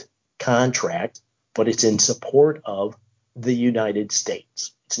private contract, but it's in support of the United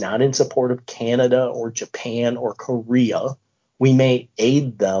States. It's not in support of Canada or Japan or Korea. We may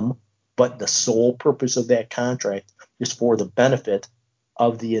aid them, but the sole purpose of that contract is for the benefit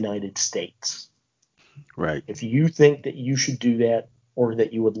of the United States. Right. If you think that you should do that or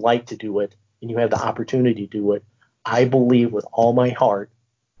that you would like to do it and you have the opportunity to do it, I believe with all my heart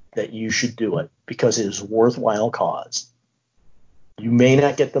that you should do it because it is a worthwhile cause. You may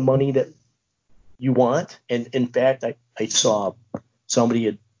not get the money that you want. And in fact, I saw somebody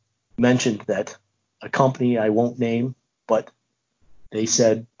had mentioned that a company I won't name, but they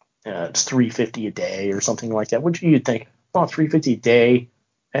said it's $350 a day or something like that. Which you'd think, oh, $350 a day,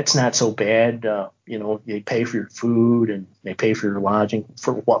 that's not so bad. They pay for your food and they pay for your lodging,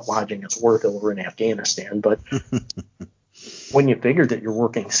 for what lodging is worth over in Afghanistan. But when you figure that you're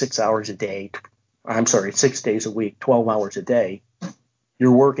working 6 hours a day, 6 days a week, 12 hours a day,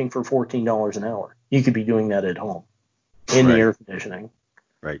 you're working for $14 an hour. You could be doing that at home in the air conditioning.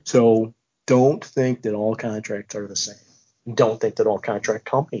 Right. So don't think that all contracts are the same. Don't think that all contract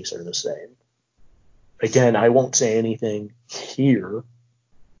companies are the same. Again, I won't say anything here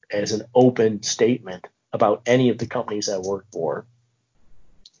as an open statement about any of the companies I work for,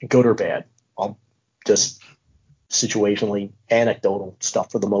 good or bad. I'll just situationally anecdotal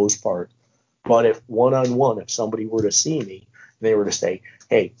stuff for the most part. But if one-on-one, if somebody were to see me, they were to say,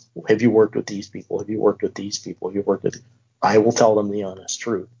 hey, have you worked with these people? Have you worked with these people? Have you worked with, I will tell them the honest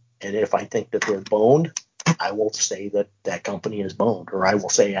truth. And if I think that they're boned, I will say that that company is boned, or I will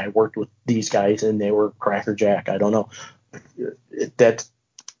say I worked with these guys and they were crackerjack. I don't know. That's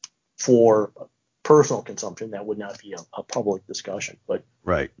for personal consumption. That would not be a public discussion, but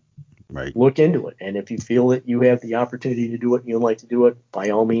right. Look into it. And if you feel that you have the opportunity to do it and you'd like to do it,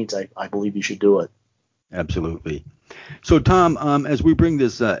 by all means, I believe you should do it. Absolutely. So, Tom, as we bring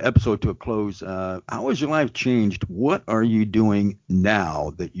this episode to a close, how has your life changed? What are you doing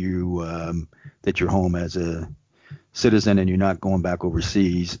now that that you're home as a citizen and you're not going back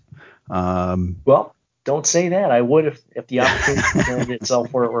overseas? Well, don't say that. I would if the opportunity presented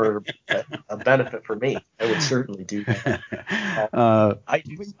itself were a benefit for me. I would certainly do that.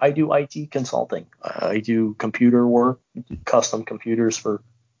 I do IT consulting. I do computer work, custom computers for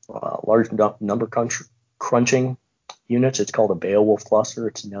large number crunching units. It's called a Beowulf cluster.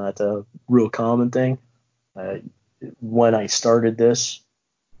 It's not a real common thing. When I started this,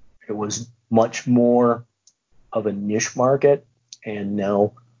 it was much more of a niche market, and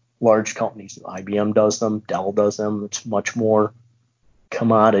now large companies, IBM does them, Dell does them. It's much more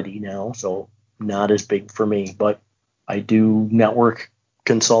commodity now, so not as big for me. But I do network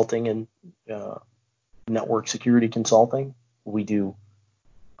consulting and network security consulting. We do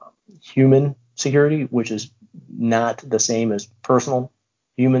human security, which is not the same as personal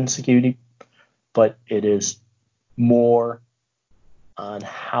human security, but it is more on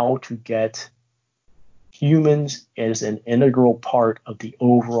how to get humans as an integral part of the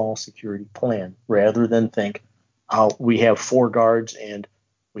overall security plan, rather than think, oh, we have 4 guards and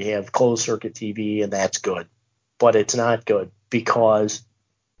we have closed circuit TV and that's good. But it's not good, because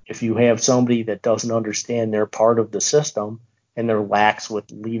if you have somebody that doesn't understand they're part of the system and they're lax with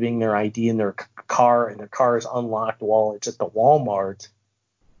leaving their ID in their car and their car is unlocked while it's at the Walmart,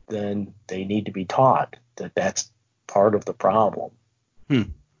 then they need to be taught that that's part of the problem.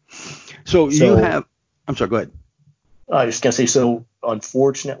 So you have, I'm sorry, go ahead. I was going to say, so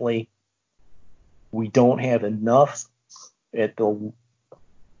unfortunately, we don't have enough at the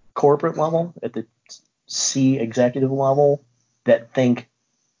corporate level, at the C executive level, that think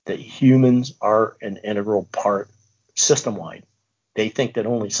that humans are an integral part system-wide. They think that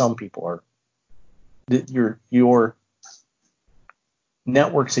only some people are. That your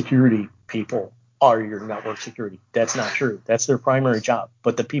network security people are your network security. That's not true. That's their primary job.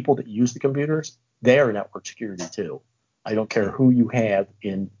 But the people that use the computers, they are network security too. I don't care who you have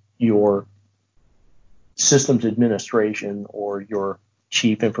in your systems administration or your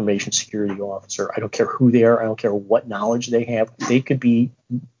chief information security officer. I don't care who they are. I don't care what knowledge they have. They could be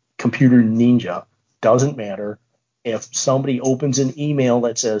computer ninja. Doesn't matter. If somebody opens an email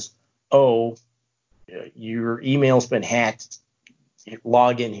that says, oh, your email's been hacked,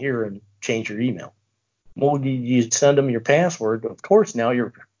 log in here and change your email. Well, you send them your password. Of course, now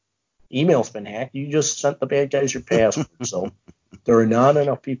your email's been hacked. You just sent the bad guys your password. So there are not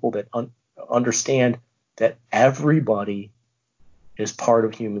enough people that understand that everybody is part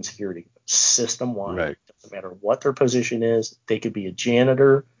of human security, system-wide. Right. Doesn't matter what their position is. They could be a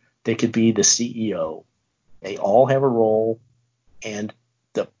janitor. They could be the CEO. They all have a role. And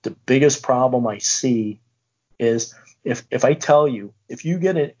the biggest problem I see is if I tell you, if you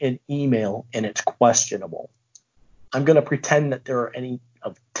get an email and it's questionable, I'm going to pretend that there are any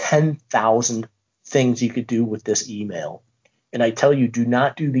of 10,000 things you could do with this email. And I tell you, do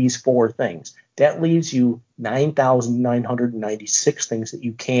not do these 4 things. That leaves you 9,996 things that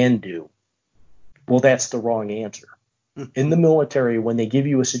you can do. Well, that's the wrong answer. In the military, when they give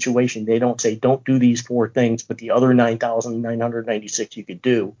you a situation, they don't say, don't do these 4 things, but the other 9,996 you could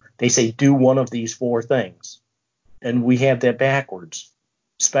do. They say, do one of these 4 things. And we have that backwards,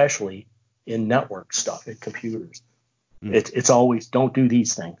 especially in network stuff, in computers. It's always don't do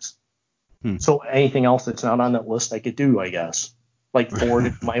these things. So anything else that's not on that list I could do, I guess. Like forward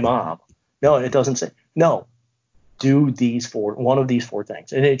it to my mom. No, it doesn't say. No, do one of these four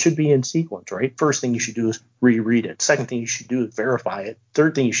things. And it should be in sequence, right? First thing you should do is reread it. Second thing you should do is verify it.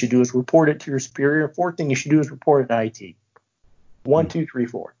 Third thing you should do is report it to your superior. Fourth thing you should do is report it to IT. 1, 2, 3,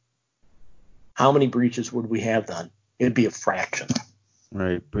 4. How many breaches would we have then? It'd be a fraction.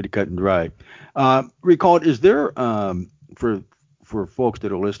 Right, pretty cut and dry. Recall, is there for folks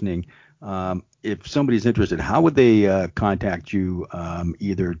that are listening, if somebody's interested, how would they contact you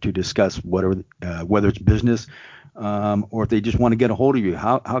either to discuss whatever, whether it's business or if they just want to get a hold of you?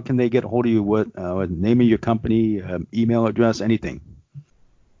 How can they get a hold of you? What name of your company, email address, anything?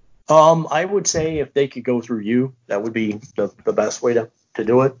 I would say if they could go through you, that would be the best way to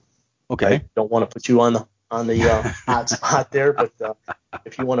do it. Okay. I don't want to put you on the hot spot there, but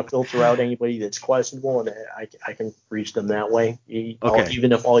if you want to filter out anybody that's questionable, and I can reach them that way. Okay.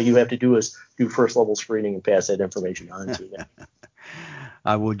 Even if all you have to do is do first level screening and pass that information on to them.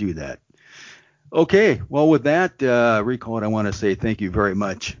 I will do that. Okay. Well, with that, Recall, I want to say thank you very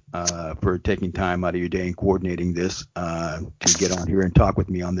much for taking time out of your day and coordinating this to get on here and talk with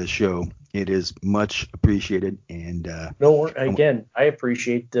me on this show. It is much appreciated. And no, again, I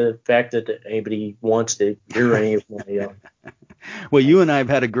appreciate the fact that anybody wants to hear any of my. Well, you and I have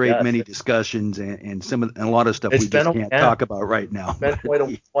had a great many discussions and a lot of stuff we just can't talk about right now. It's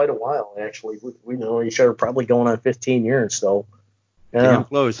been quite a while, actually. We know each other probably going on 15 years, so. Yeah. Damn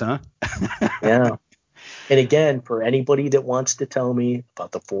close, huh? Yeah. And again, for anybody that wants to tell me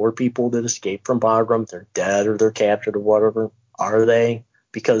about the 4 people that escaped from Bagram, they're dead or they're captured or whatever, are they?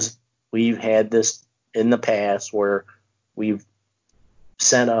 Because we've had this in the past where we've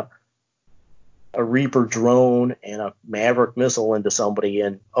sent a Reaper drone and a Maverick missile into somebody,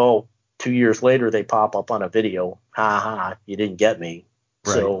 and 2 years later they pop up on a video. Ha ha, you didn't get me.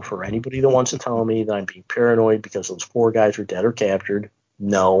 Right. So for anybody that wants to tell me that I'm being paranoid because those 4 guys are dead or captured,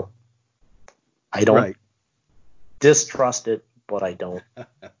 no. I don't distrust it, but I don't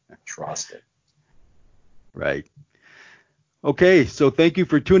trust it. Right. Okay, so thank you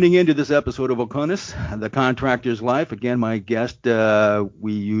for tuning in to this episode of Oconus, The Contractor's Life. Again, my guest,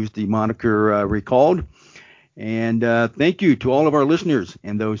 we used the moniker Recalled. And thank you to all of our listeners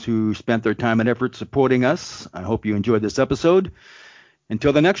and those who spent their time and effort supporting us. I hope you enjoyed this episode.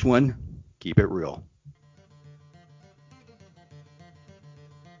 Until the next one, keep it real.